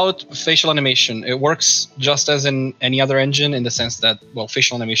about facial animation, it works just as in any other engine, in the sense that, well,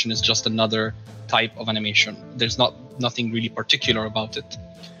 facial animation is just another type of animation. There's nothing really particular about it.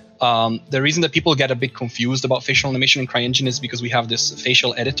 The reason that people get a bit confused about facial animation in Cryengine is because we have this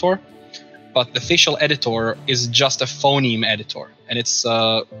facial editor, but the facial editor is just a phoneme editor, and it's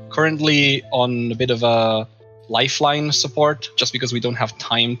currently on a bit of a lifeline support, just because we don't have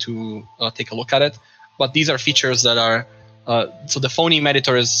time to take a look at it. But these are features that are so the phoneme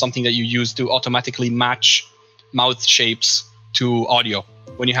editor is something that you use to automatically match mouth shapes to audio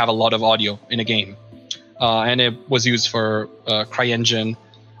when you have a lot of audio in a game, and it was used for Cryengine.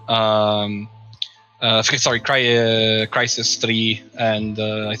 Crysis 3, and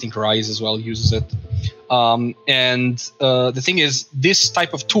I think Rise as well uses it. The thing is, this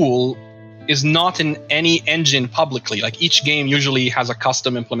type of tool is not in any engine publicly. Like, each game usually has a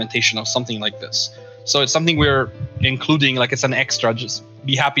custom implementation of something like this. So it's something we're including, like it's an extra. Just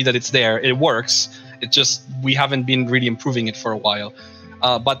be happy that it's there. It works. It just, we haven't been really improving it for a while.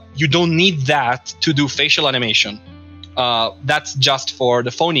 But you don't need that to do facial animation. That's just for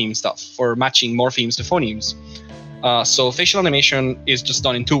the phoneme stuff, for matching morphemes to phonemes. So facial animation is just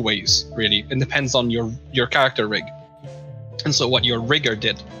done in two ways, really. It depends on your character rig. And so what your rigger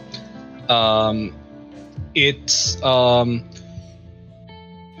did,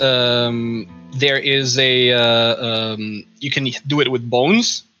 there is you can do it with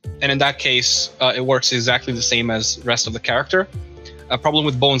bones, and in that case, it works exactly the same as the rest of the character. A problem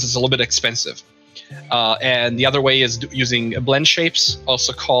with bones is a little bit expensive. And the other way is using blend shapes,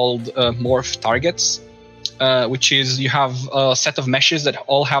 also called morph targets, which is you have a set of meshes that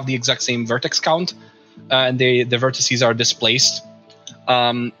all have the exact same vertex count, and the vertices are displaced.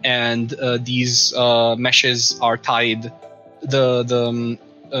 These meshes are tied.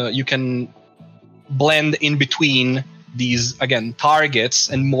 You can blend in between these, again, targets,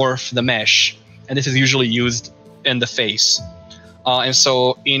 and morph the mesh. And this is usually used in the face. And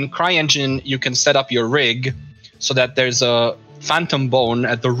so in Cryengine, you can set up your rig so that there's a phantom bone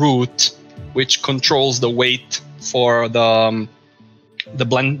at the root, which controls the weight for the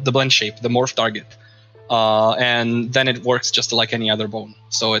blend shape, the morph target. And then it works just like any other bone.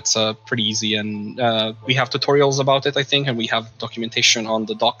 So it's pretty easy, and we have tutorials about it, I think, and we have documentation on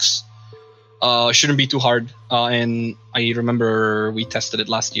the docs. Shouldn't be too hard, and I remember we tested it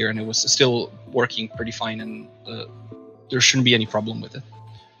last year, and it was still working pretty fine, and there shouldn't be any problem with it.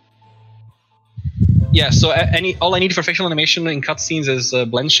 Yeah, so all I need for facial animation in cutscenes is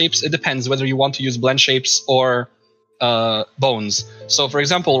blend shapes. It depends whether you want to use blend shapes or bones. So, for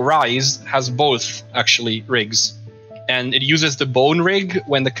example, Rise has both, actually, rigs. And it uses the bone rig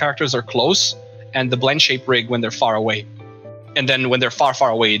when the characters are close, and the blend shape rig when they're far away. And then when they're far, far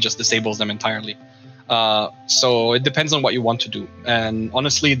away, it just disables them entirely. So it depends on what you want to do. And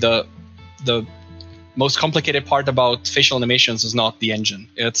honestly, the most complicated part about facial animations is not the engine.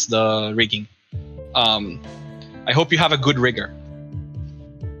 It's the rigging. I hope you have a good rigger.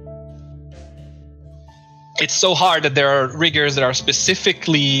 It's so hard that there are riggers that are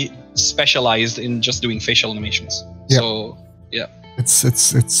specifically specialized in just doing facial animations. Yeah. So, yeah. It's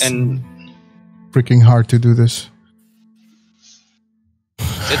freaking hard to do this.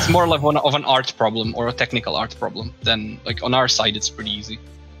 It's more like of an art problem or a technical art problem than, like, on our side, it's pretty easy.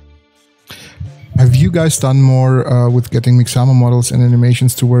 Have you guys done more with getting Mixamo models and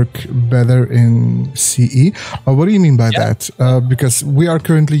animations to work better in CE? What do you mean by that? Because we are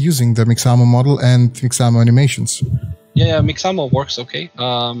currently using the Mixamo model and Mixamo animations. Yeah, Mixamo works okay.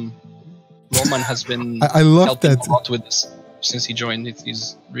 Roman has been I love helping that. a lot with this since he joined.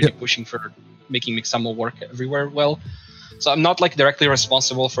 He's really pushing for making Mixamo work everywhere well. So I'm not like directly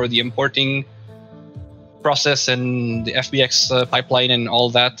responsible for the importing process and the FBX pipeline and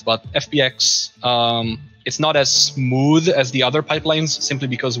all that, but FBX, it's not as smooth as the other pipelines simply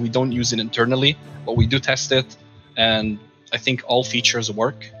because we don't use it internally, but we do test it, and I think all features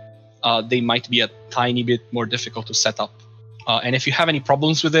work. They might be a tiny bit more difficult to set up, and if you have any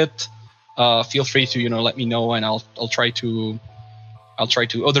problems with it, feel free to let me know, and I'll try to.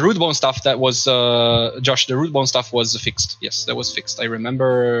 Oh, the root bone stuff, that was Josh. The root bone stuff was fixed. Yes, that was fixed. I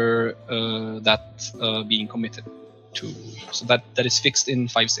remember that being committed to. So that is fixed in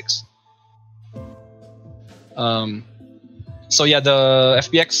 5.6. So yeah, the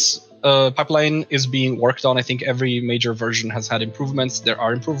FBX pipeline is being worked on. I think every major version has had improvements. There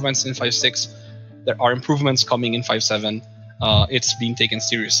are improvements in 5.6. There are improvements coming in 5.7. It's being taken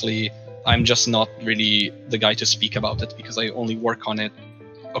seriously. I'm just not really the guy to speak about it because I only work on it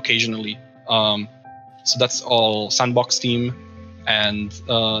occasionally. So that's all Sandbox team, and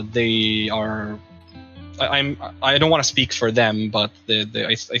they are. I don't want to speak for them, but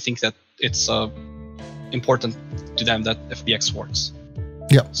I think that it's important to them that FBX works.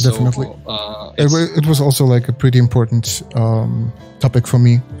 Yeah, definitely. It was also like a pretty important topic for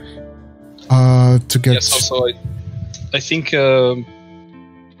me to get. Yes, also I think.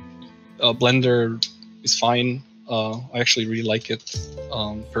 Blender is fine. I actually really like it.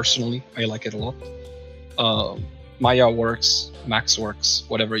 Personally, I like it a lot. Maya works, Max works,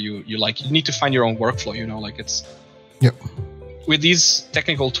 whatever you like. You need to find your own workflow. Like it's. Yep. With these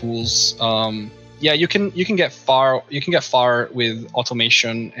technical tools, yeah, you can get far. You can get far with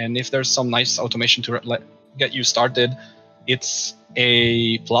automation, and if there's some nice automation to get you started, it's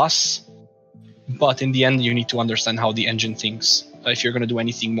a plus. But in the end, you need to understand how the engine thinks if you're going to do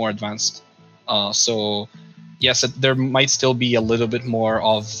anything more advanced. So yes, there might still be a little bit more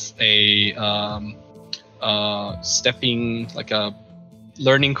of a stepping, like a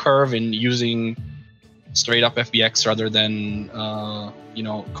learning curve in using straight up FBX rather than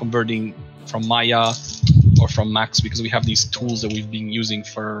converting from Maya or from Max, because we have these tools that we've been using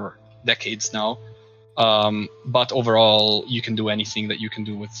for decades now. But overall, you can do anything that you can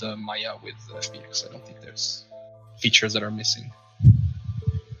do with Maya with FBX. I don't think there's features that are missing.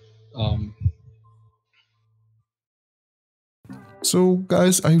 So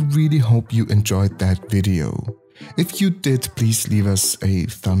guys, I really hope you enjoyed that video. If you did, please leave us a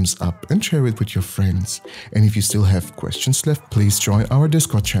thumbs up and share it with your friends. And if you still have questions left, please join our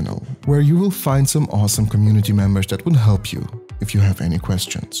Discord channel, where you will find some awesome community members that will help you if you have any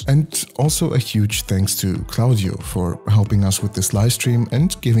questions. And also a huge thanks to Claudio for helping us with this live stream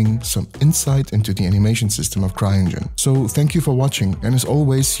and giving some insight into the animation system of Cryengine. So thank you for watching, and as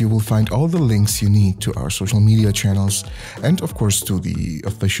always, you will find all the links you need to our social media channels and of course to the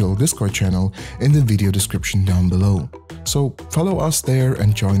official Discord channel in the video description down below. So follow us there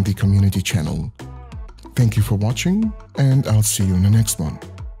and join the community channel. Thank you for watching, and I'll see you in the next one.